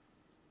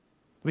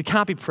 We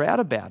can't be proud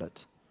about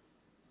it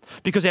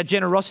because our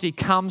generosity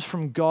comes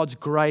from God's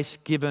grace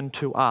given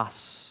to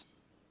us.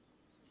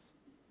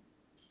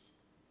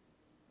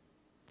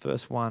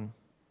 Verse 1,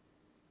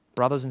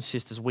 brothers and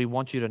sisters, we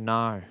want you to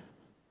know.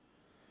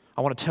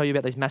 I want to tell you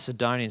about these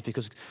Macedonians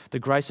because the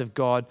grace of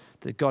God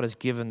that God has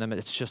given them,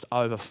 it's just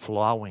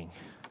overflowing.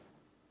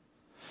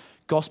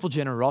 Gospel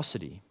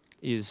generosity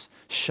is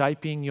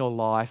shaping your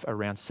life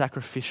around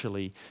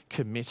sacrificially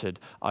committed,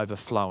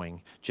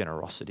 overflowing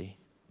generosity.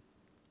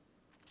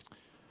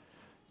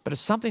 But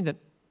it's something that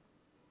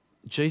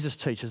Jesus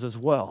teaches as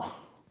well.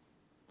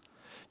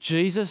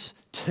 Jesus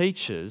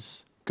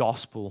teaches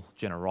gospel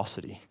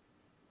generosity.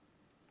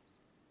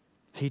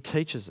 He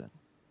teaches it.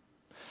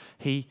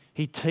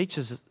 He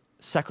teaches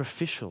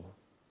sacrificial,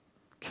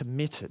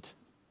 committed,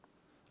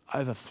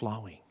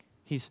 overflowing.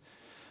 He's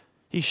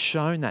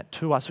shown that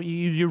to us.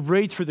 You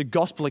read through the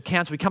gospel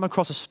accounts, we come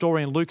across a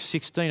story in Luke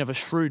 16 of a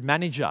shrewd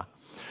manager.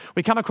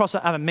 We come across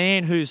a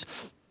man who's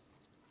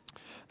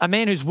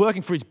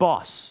working for his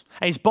boss.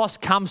 And his boss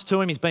comes to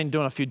him, he's been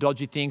doing a few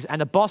dodgy things, and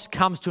the boss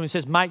comes to him and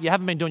says, mate, you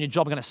haven't been doing your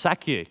job, I'm going to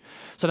sack you.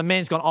 So the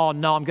man's gone, oh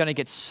no, I'm going to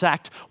get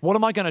sacked. What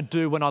am I going to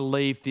do when I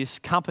leave this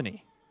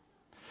company?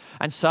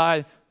 And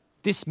so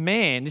this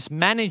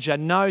manager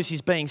knows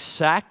he's being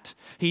sacked.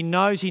 He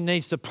knows he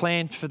needs to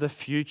plan for the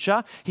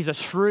future. He's a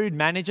shrewd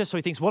manager, so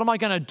he thinks, what am I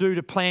going to do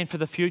to plan for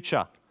the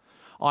future?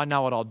 I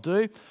know what I'll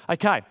do.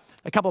 Okay,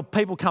 a couple of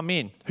people come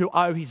in who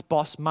owe his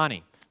boss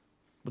money.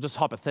 We'll just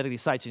hypothetically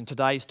say it's in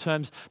today's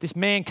terms. This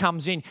man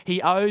comes in,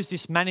 he owes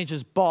this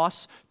manager's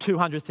boss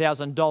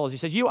 $200,000. He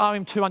says, you owe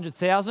him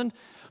 $200,000,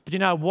 but you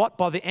know what?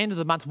 By the end of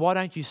the month, why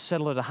don't you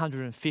settle at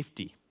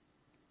 $150,000?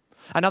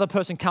 Another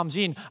person comes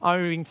in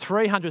owing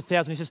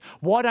 $300,000. He says,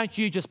 why don't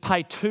you just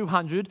pay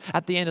 $200,000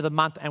 at the end of the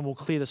month and we'll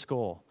clear the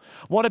score?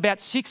 What about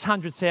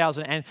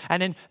 $600,000?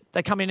 And then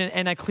they come in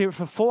and they clear it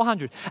for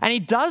 $400,000. And he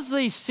does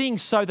these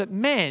things so that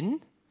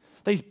men,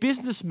 these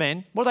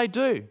businessmen, what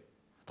do?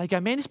 They go,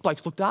 man, this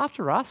bloke's looked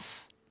after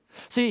us.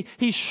 See,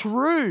 he's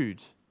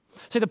shrewd.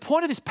 See, the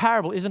point of this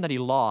parable isn't that he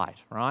lied,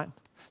 right?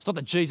 It's not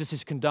that Jesus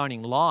is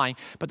condoning lying,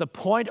 but the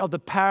point of the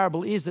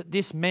parable is that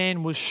this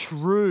man was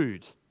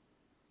shrewd.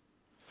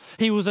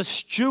 He was a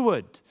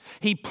steward.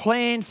 He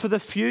planned for the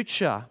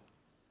future.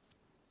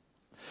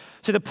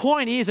 So the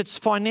point is it's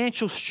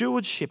financial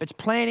stewardship. It's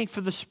planning for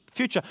the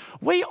future.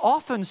 We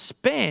often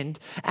spend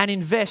and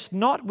invest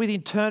not with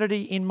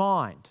eternity in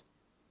mind.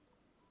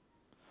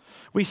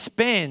 We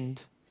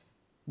spend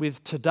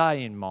with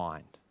today in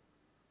mind.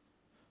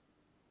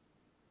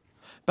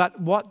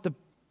 But what the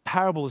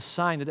parable is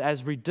saying, that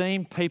as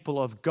redeemed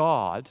people of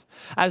God,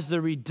 as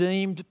the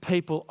redeemed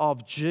people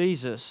of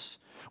Jesus,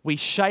 we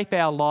shape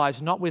our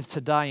lives not with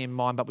today in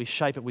mind, but we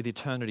shape it with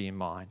eternity in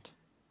mind.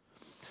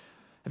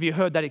 Have you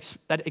heard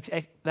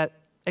that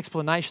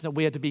explanation that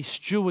we are to be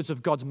stewards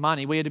of God's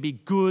money? We are to be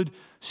good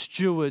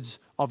stewards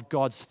of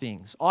God's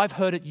things. I've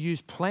heard it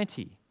used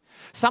plenty.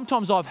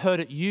 Sometimes I've heard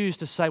it used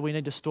to say we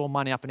need to store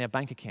money up in our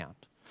bank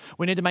account.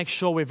 We need to make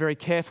sure we're very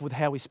careful with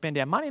how we spend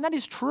our money, and that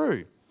is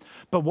true.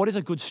 But what is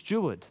a good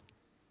steward?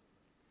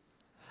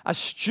 A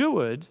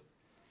steward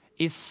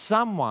is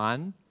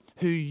someone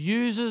who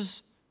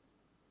uses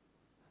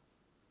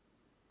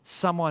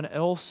someone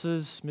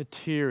else's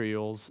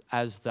materials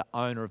as the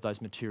owner of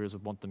those materials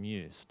would want them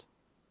used.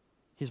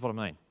 Here's what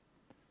I mean.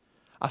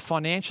 A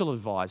financial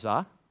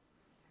advisor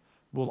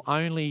will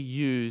only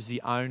use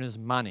the owner's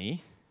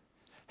money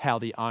how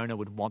the owner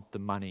would want the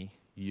money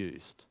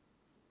used.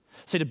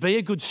 See, to be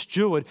a good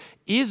steward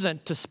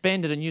isn't to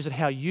spend it and use it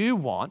how you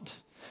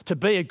want. To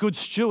be a good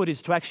steward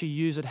is to actually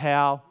use it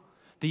how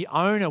the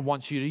owner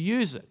wants you to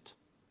use it.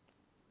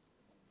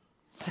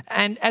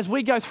 And as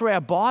we go through our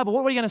Bible,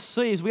 what we're going to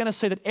see is we're going to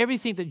see that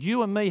everything that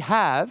you and me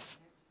have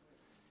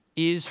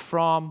is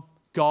from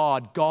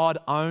God. God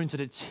owns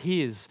it. It's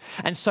His.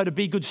 And so to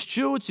be good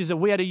stewards is that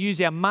we are to use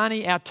our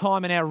money, our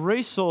time, and our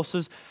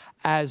resources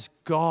as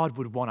God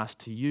would want us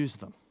to use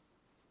them.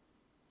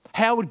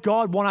 How would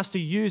God want us to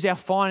use our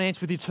finance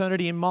with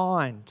eternity in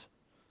mind?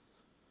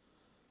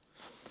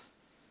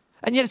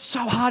 And yet it's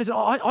so hard.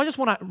 I just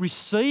want to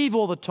receive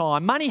all the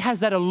time. Money has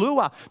that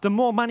allure. The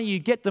more money you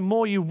get, the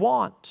more you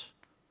want.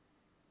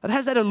 It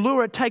has that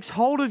allure. It takes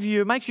hold of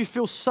you. It makes you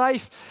feel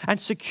safe and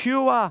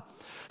secure.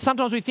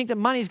 Sometimes we think that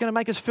money is going to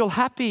make us feel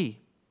happy.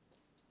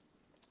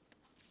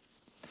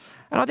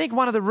 And I think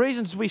one of the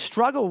reasons we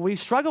struggle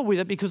with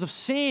it because of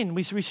sin.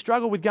 We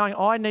struggle with going,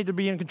 I need to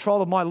be in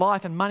control of my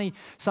life, and money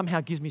somehow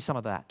gives me some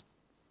of that.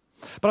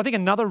 But I think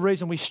another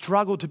reason we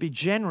struggle to be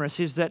generous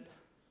is that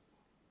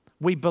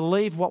we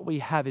believe what we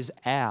have is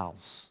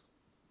ours.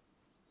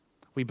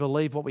 We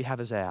believe what we have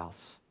is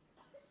ours.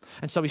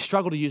 And so we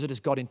struggle to use it as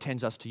God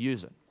intends us to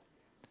use it.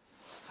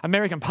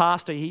 American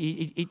pastor,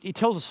 he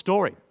tells a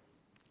story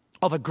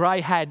of a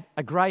grey-haired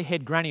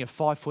granny of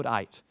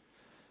 5'8".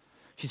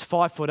 She's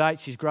 5'8",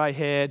 she's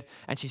grey-haired,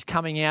 and she's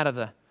coming out of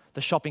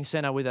the shopping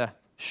centre with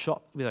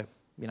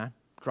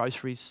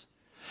groceries.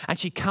 And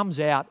she comes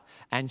out,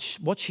 and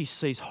what she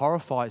sees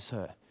horrifies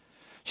her.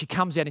 She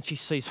comes out and she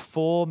sees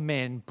 4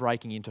 men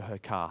breaking into her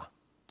car.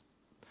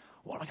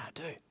 What am I going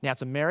to do? Now,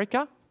 it's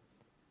America,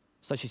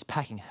 so she's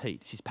packing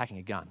heat. She's packing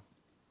a gun.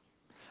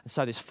 And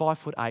so this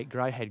 5'8"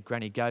 grey-haired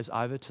granny goes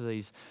over to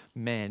these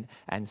men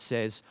and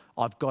says,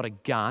 I've got a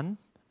gun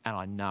and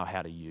I know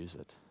how to use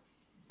it.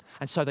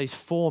 And so these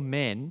 4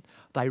 men,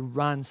 they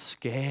run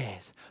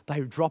scared. They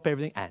drop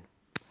everything and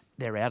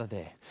they're out of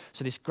there.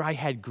 So this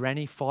grey-haired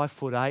granny,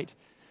 5'8",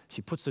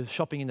 she puts the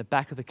shopping in the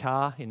back of the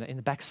car, in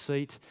the back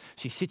seat.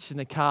 She sits in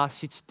the car,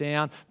 sits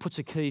down, puts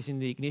her keys in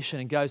the ignition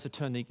and goes to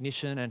turn the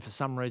ignition, and for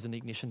some reason the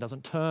ignition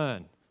doesn't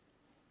turn.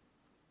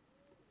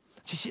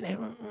 She's sitting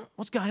there,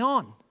 what's going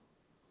on?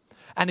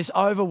 And this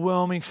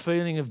overwhelming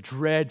feeling of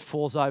dread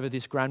falls over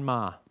this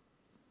grandma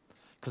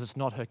because it's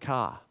not her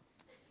car.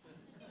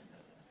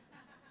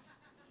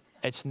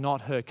 It's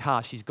not her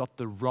car. She's got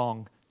the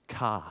wrong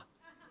car.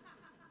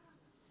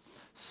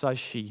 So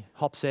she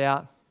hops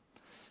out,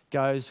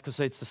 goes, because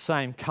it's the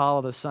same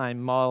colour, the same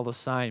model, the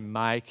same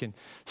make, and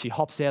she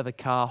hops out of the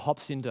car,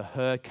 hops into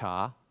her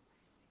car.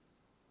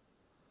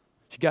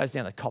 She goes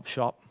down to the cop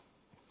shop,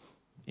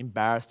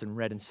 embarrassed and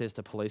red, and says to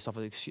the police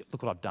officer,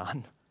 look what I've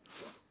done.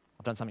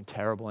 I've done something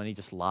terrible. And he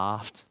just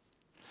laughed.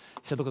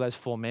 He said, look at those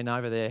 4 men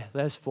over there.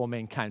 Those 4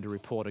 men came to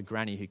report a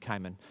granny who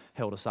came and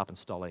held us up and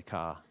stole their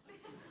car.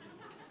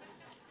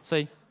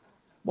 See,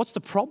 what's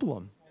the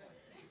problem?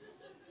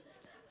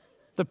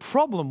 The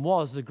problem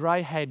was the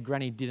grey-haired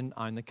granny didn't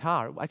own the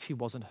car. It actually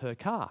wasn't her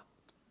car.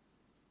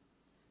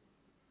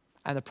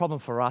 And the problem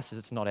for us is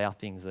it's not our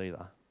things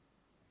either.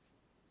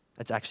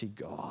 It's actually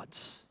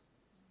God's.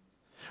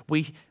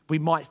 We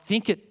might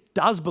think it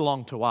does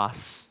belong to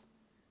us,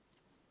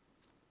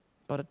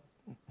 but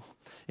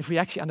if we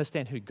actually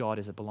understand who God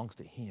is, it belongs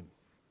to Him.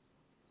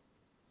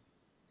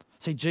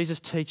 See, Jesus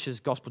teaches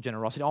gospel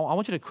generosity. I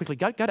want you to quickly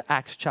go to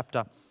Acts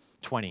chapter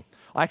 20.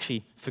 I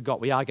actually forgot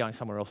we are going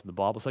somewhere else in the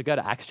Bible, so go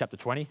to Acts chapter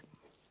 20.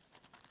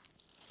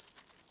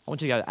 I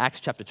want you to go to Acts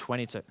chapter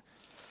 20. It's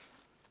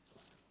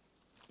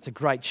a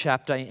great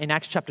chapter. In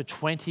Acts chapter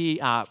 20,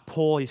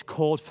 Paul is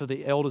called for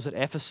the elders at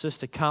Ephesus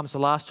to come. It's the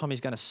last time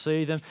he's going to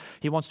see them.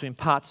 He wants to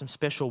impart some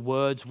special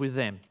words with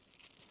them.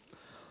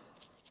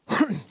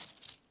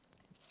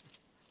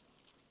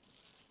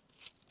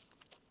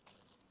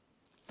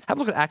 Have a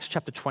look at Acts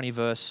chapter 20,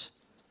 verse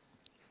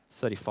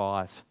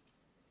 35.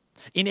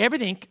 In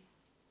everything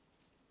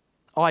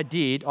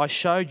I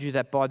showed you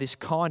that by this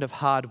kind of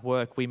hard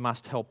work we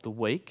must help the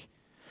weak.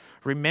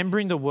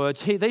 Remembering the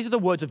words here, these are the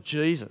words of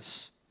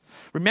Jesus.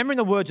 Remembering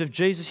the words of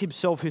Jesus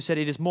himself, who said,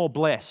 it is more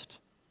blessed.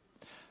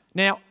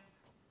 Now,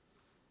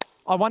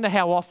 I wonder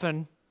how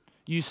often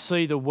you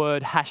see the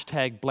word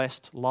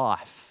 #blessed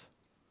life.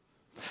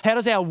 How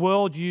does our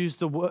world use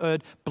the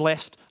word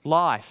blessed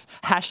life?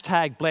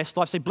 #blessed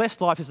life. See,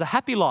 blessed life is the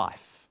happy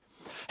life.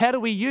 How do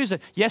we use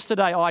it?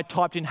 Yesterday I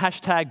typed in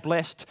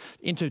 #blessed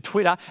into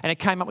Twitter and it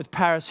came up with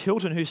Paris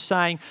Hilton, who's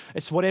saying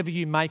it's whatever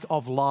you make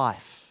of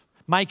life.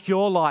 Make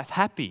your life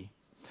happy.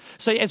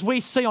 See, as we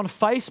see on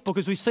Facebook,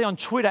 as we see on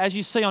Twitter, as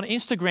you see on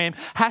Instagram,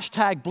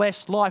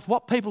 #blessed life,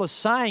 what people are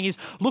saying is,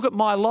 look at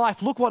my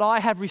life, look what I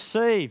have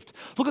received.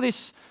 Look at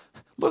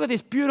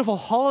this beautiful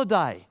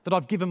holiday that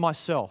I've given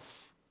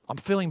myself. I'm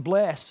feeling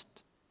blessed.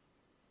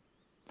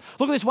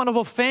 Look at this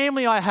wonderful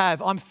family I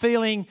have. I'm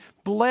feeling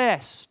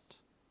blessed.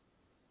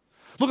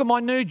 Look at my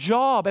new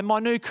job and my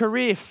new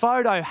career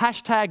photo,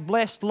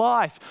 #blessed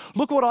life.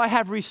 Look what I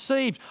have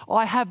received.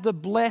 I have the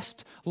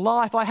blessed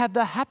life. I have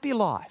the happy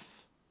life.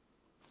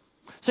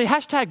 See,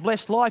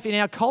 #blessed life in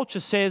our culture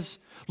says,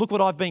 look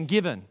what I've been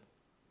given.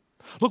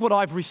 Look what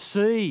I've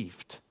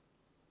received.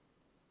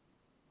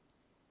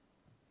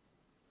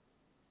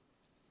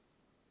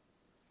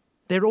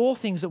 They're all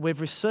things that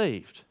we've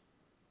received.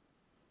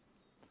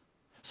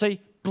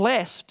 See,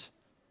 blessed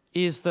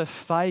is the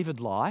favoured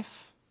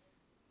life.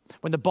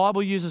 When the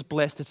Bible uses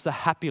blessed, it's the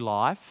happy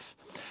life,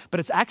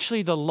 but it's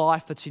actually the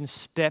life that's in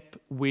step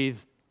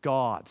with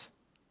God,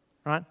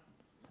 right?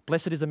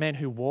 Blessed is the man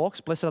who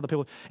walks, blessed are the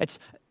people.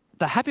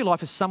 The happy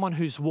life is someone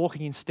who's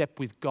walking in step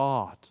with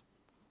God.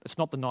 It's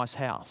not the nice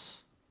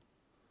house.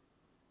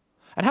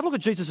 And have a look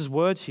at Jesus'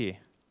 words here.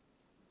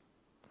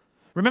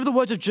 Remember the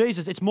words of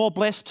Jesus, it's more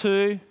blessed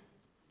to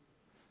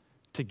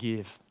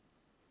give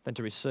than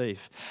to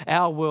receive.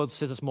 Our world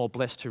says it's more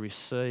blessed to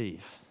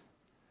receive.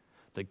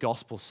 The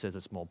gospel says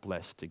it's more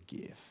blessed to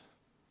give.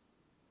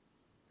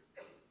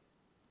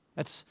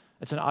 It's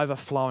an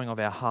overflowing of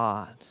our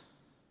heart.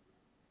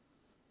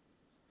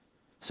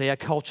 See, our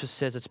culture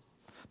says it's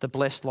the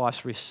blessed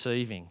life's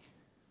receiving.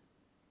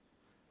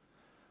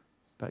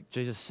 But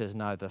Jesus says,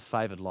 no, the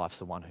favoured life's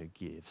the one who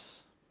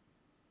gives.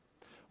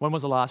 When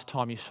was the last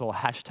time you saw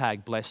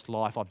 #blessed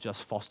life? I've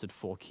just fostered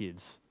 4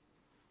 kids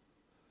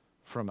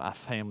from a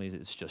family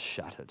that's just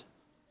shattered.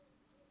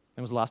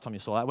 When was the last time you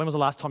saw that? When was the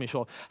last time you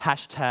saw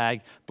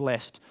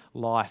 #blessed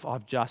life?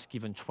 I've just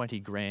given 20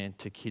 grand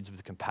to kids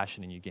with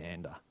compassion in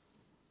Uganda.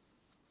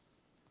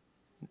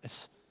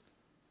 It's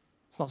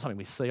not something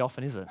we see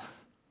often, is it?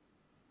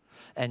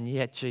 And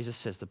yet Jesus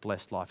says the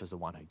blessed life is the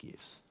one who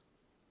gives.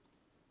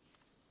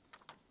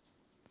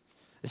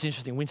 It's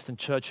interesting, Winston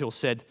Churchill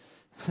said,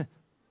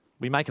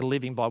 we make a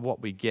living by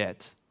what we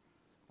get,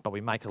 but we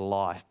make a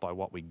life by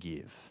what we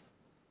give.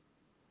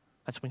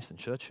 That's Winston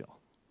Churchill.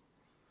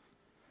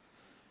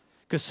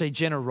 Because see,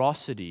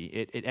 generosity,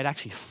 it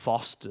actually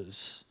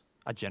fosters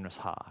a generous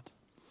heart.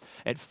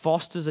 It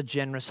fosters a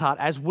generous heart.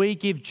 As we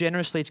give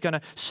generously, it's going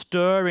to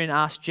stir in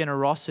us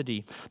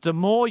generosity. The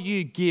more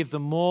you give, the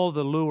more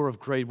the lure of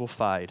greed will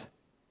fade.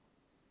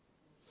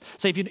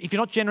 See, if you're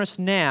not generous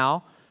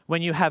now,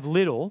 when you have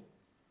little,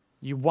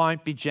 you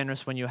won't be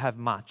generous when you have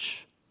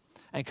much.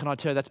 And can I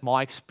tell you, that's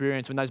my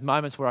experience. When those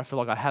moments where I feel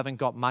like I haven't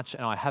got much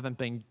and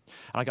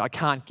I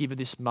can't give at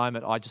this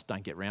moment, I just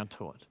don't get round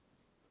to it.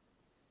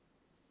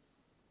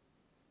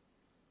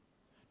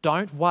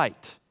 Don't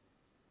wait.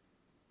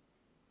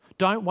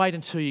 Don't wait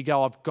until you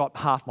go, I've got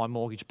half my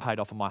mortgage paid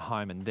off on my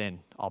home and then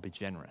I'll be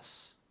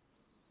generous.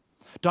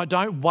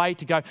 Don't wait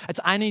to go, it's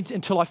only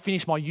until I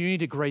finish my uni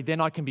degree, then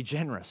I can be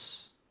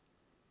generous.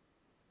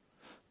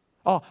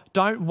 Oh,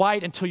 don't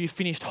wait until you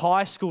finished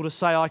high school to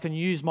say I can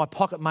use my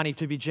pocket money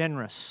to be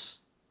generous.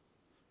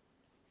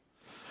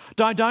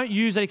 Don't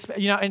use it,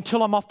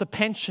 until I'm off the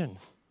pension.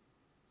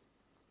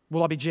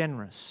 Will I be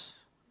generous?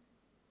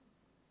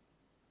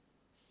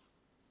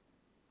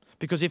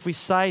 Because if we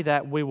say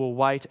that, we will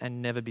wait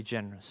and never be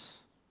generous.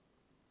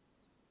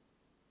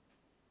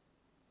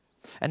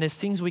 And there's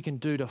things we can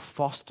do to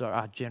foster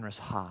our generous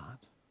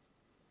heart.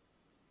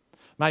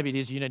 Maybe it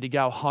is you need to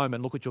go home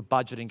and look at your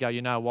budget and go,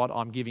 you know what,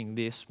 I'm giving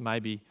this.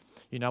 Maybe,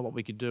 you know what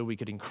we could do? We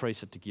could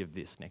increase it to give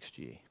this next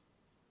year.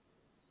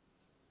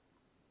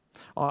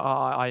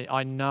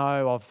 I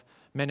know of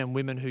men and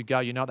women who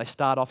go, they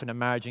start off in a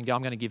marriage and go,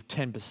 I'm going to give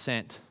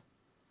 10%,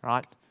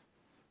 right?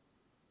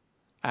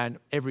 And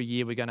every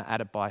year we're going to add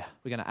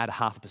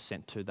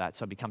 0.5% to that.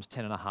 So it becomes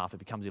 10.5, it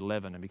becomes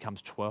 11, it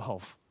becomes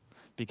 12,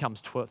 it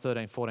becomes 12,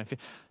 13, 14,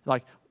 15.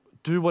 Like,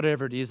 do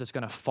whatever it is that's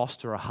going to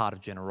foster a heart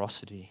of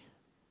generosity.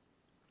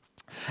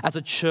 As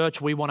a church,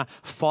 we want to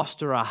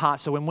foster our heart.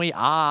 So when we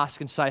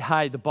ask and say,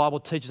 hey, the Bible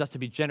teaches us to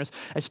be generous,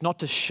 it's not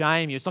to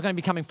shame you. It's not going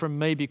to be coming from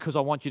me because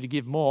I want you to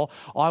give more.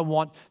 I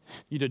want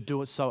you to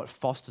do it so it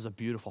fosters a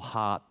beautiful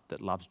heart that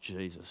loves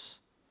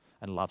Jesus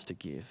and loves to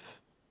give.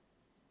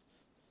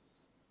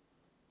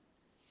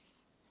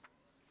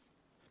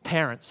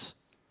 Parents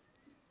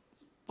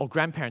or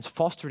grandparents,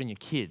 foster it in your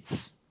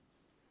kids.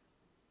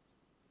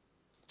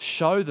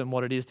 Show them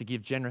what it is to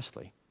give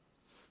generously.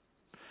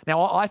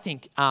 Now, I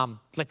think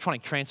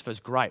electronic transfer is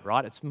great,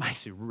 right? It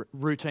makes it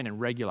routine and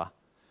regular.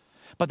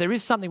 But there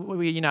is something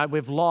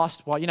we've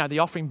lost. Well, the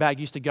offering bag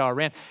used to go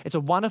around. It's a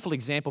wonderful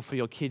example for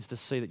your kids to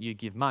see that you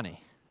give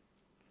money.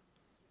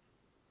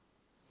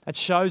 It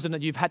shows them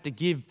that you've had to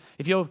give.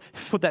 If you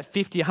put that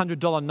 $50,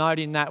 $100 note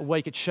in that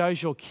week, it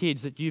shows your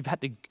kids that you've had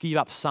to give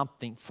up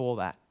something for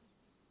that.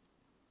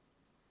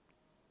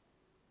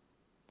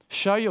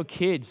 Show your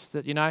kids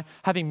that,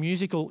 having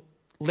musical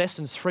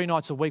lessons 3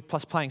 nights a week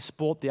plus playing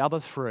sport the other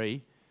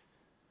 3,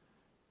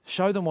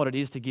 show them what it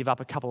is to give up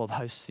a couple of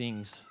those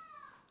things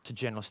to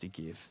generously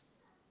give.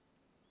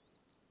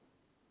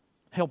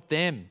 Help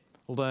them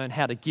learn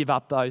how to give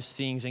up those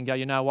things and go,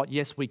 you know what,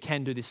 yes, we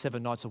can do this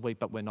 7 nights a week,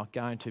 but we're not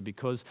going to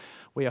because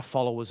we are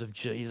followers of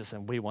Jesus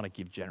and we want to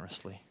give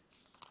generously.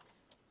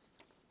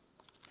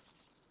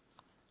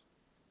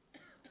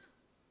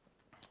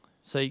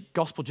 See,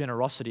 gospel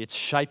generosity, it's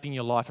shaping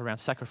your life around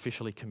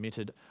sacrificially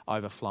committed,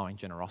 overflowing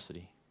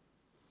generosity.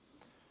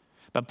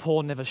 But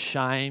Paul never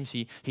shames,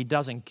 he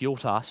doesn't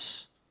guilt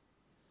us.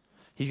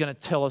 He's going to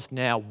tell us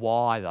now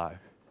why, though.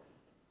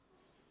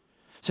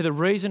 So the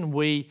reason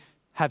we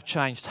have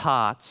changed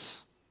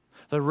hearts,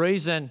 the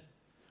reason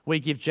we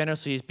give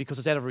generously is because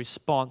it's out of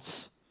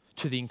response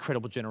to the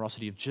incredible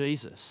generosity of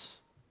Jesus.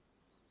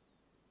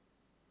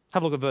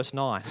 Have a look at verse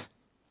 9.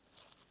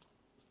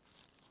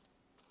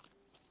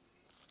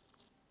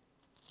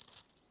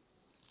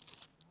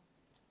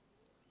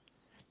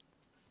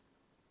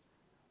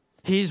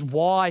 Here's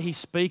why he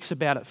speaks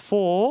about it.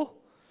 For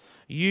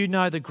you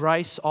know the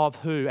grace of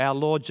who? Our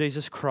Lord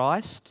Jesus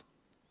Christ.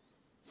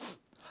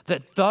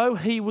 That though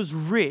he was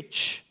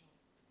rich,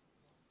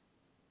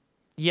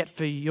 yet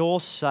for your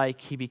sake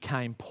he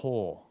became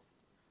poor.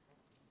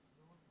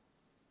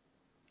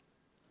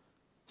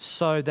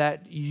 So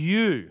that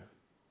you,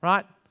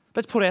 right?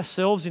 Let's put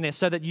ourselves in there.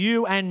 So that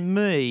you and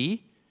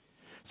me,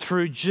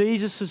 through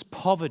Jesus'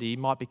 poverty,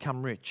 might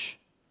become rich.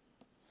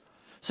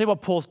 See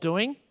what Paul's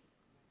doing?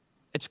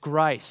 It's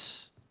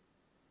grace.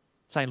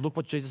 Saying, look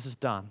what Jesus has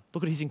done.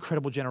 Look at his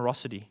incredible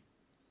generosity.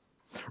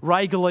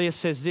 Ray Galea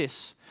says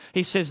this.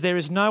 He says, there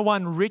is no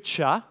one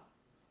richer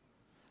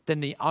than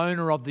the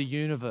owner of the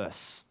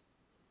universe.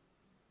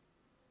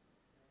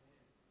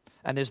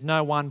 And there's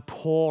no one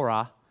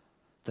poorer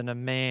than a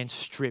man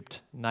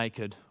stripped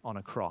naked on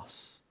a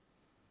cross.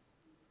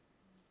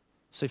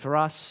 See, for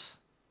us,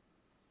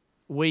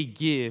 we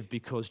give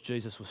because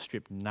Jesus was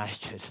stripped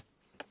naked.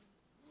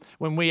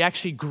 When we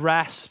actually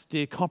grasp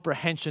the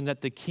comprehension that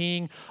the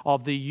King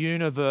of the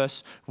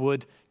universe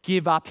would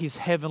give up his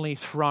heavenly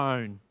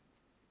throne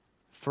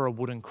for a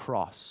wooden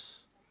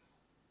cross.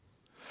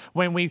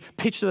 when we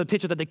picture the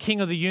picture that the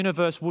King of the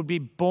universe would be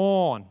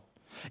born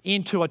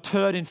into a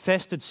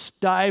turd-infested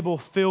stable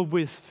filled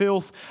with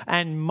filth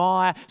and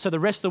mire, so the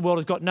rest of the world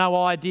has got no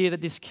idea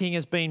that this king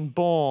has been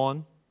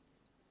born,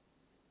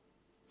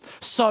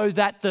 so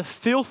that the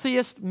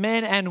filthiest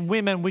men and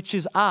women, which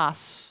is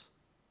us,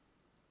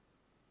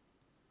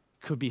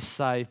 could be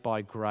saved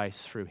by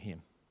grace through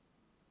him.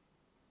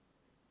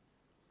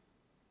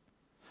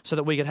 So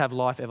that we could have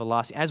life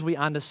everlasting. As we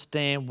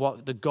understand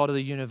what the God of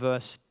the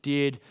universe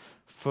did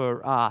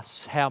for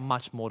us, how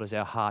much more does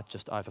our heart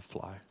just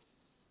overflow?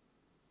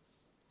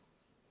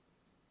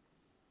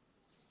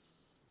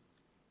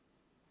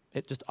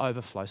 It just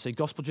overflows. See,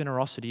 gospel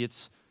generosity,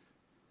 it's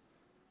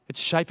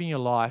shaping your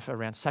life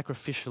around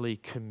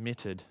sacrificially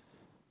committed,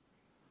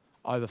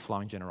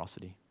 overflowing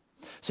generosity.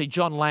 See,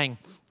 John Lang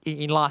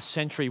in last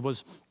century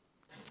was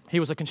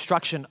a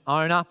construction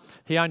owner.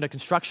 He owned a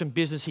construction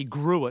business. He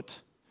grew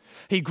it.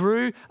 He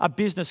grew a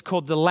business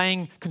called the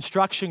Lang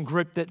Construction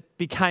Group that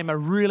became a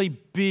really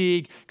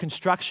big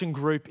construction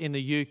group in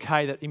the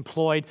UK that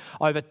employed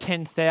over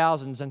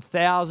 10,000 and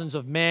thousands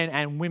of men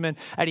and women.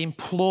 It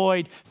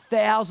employed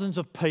thousands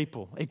of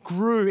people. It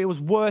grew. It was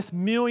worth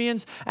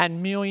millions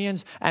and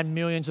millions and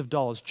millions of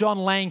dollars. John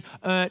Lang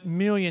earned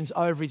millions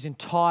over his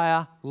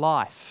entire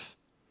life.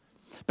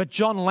 But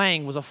John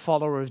Lang was a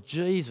follower of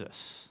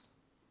Jesus.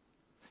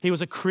 He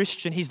was a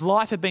Christian. His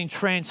life had been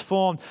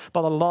transformed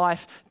by the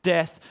life,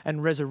 death,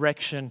 and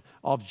resurrection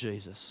of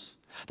Jesus.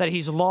 That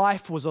his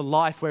life was a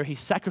life where he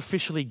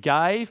sacrificially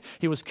gave,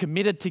 he was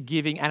committed to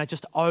giving, and it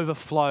just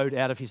overflowed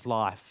out of his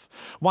life.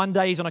 One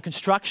day he's on a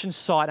construction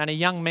site and a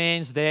young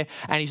man's there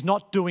and he's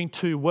not doing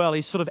too well.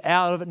 He's sort of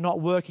out of it,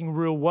 not working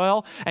real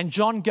well. And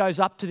John goes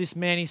up to this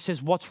man. He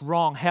says, "What's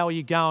wrong? How are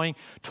you going?"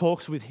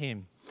 Talks with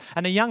him.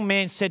 And the young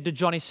man said to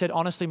John, he said,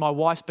 "Honestly, my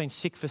wife's been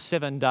sick for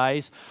 7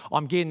 days.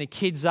 I'm getting the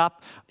kids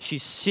up.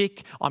 She's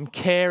sick. I'm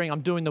caring.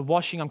 I'm doing the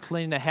washing. I'm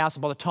cleaning the house.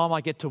 And by the time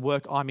I get to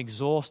work, I'm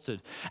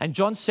exhausted." And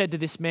John said to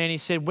this man, he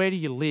said, "Where do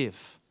you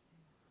live?"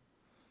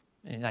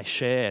 And they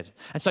shared.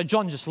 And so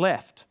John just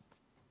left.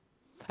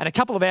 And a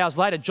couple of hours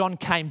later, John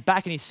came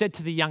back and he said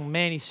to the young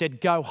man, he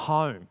said, "Go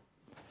home.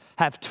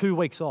 Have 2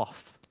 weeks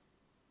off."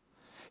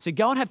 He said,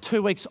 "Go and have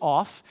 2 weeks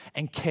off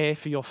and care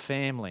for your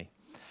family.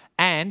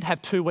 And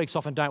have 2 weeks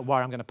off and don't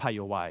worry, I'm going to pay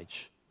your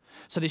wage."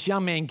 So this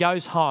young man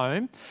goes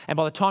home, and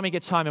by the time he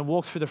gets home and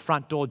walks through the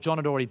front door, John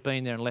had already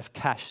been there and left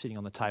cash sitting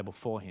on the table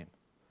for him.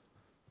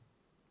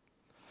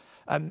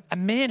 A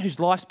man whose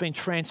life's been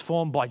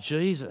transformed by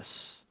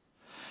Jesus.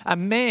 A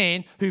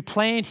man who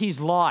planned his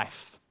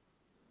life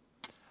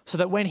so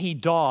that when he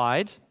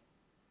died,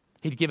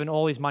 he'd given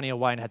all his money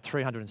away and had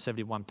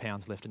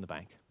 £371 left in the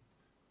bank.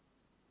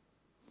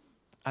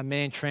 A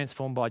man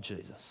transformed by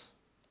Jesus.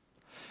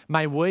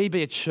 May we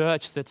be a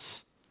church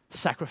that's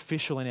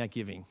sacrificial in our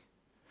giving,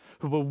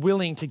 who are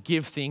willing to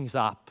give things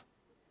up.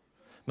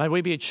 May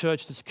we be a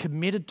church that's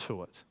committed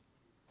to it.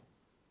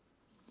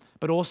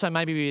 But also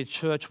maybe be a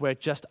church where it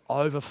just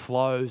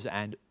overflows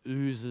and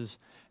oozes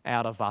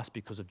out of us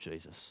because of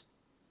Jesus.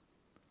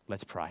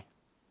 Let's pray.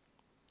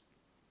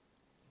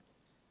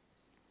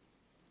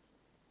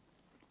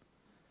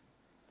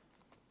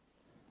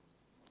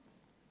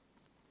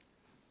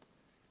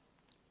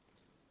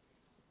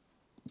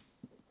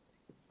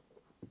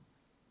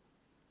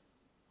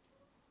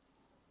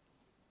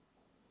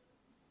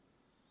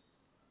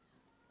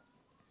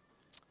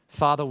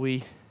 Father,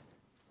 we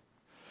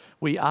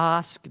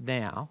ask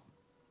now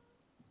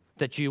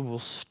that you will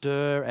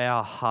stir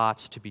our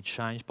hearts to be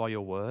changed by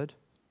your word.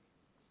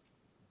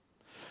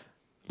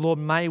 Lord,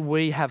 may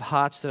we have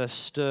hearts that are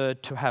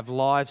stirred to have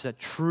lives that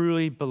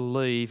truly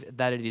believe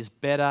that it is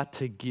better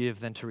to give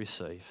than to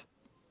receive.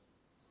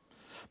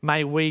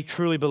 May we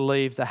truly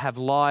believe that have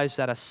lives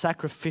that are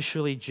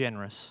sacrificially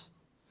generous,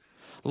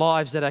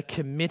 lives that are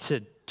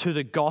committed to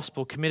the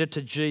gospel, committed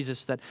to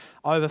Jesus, that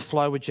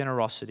overflow with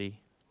generosity,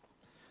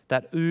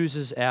 that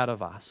oozes out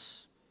of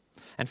us.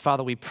 And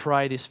Father, we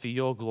pray this for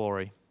your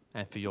glory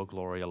and for your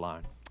glory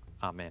alone.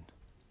 Amen.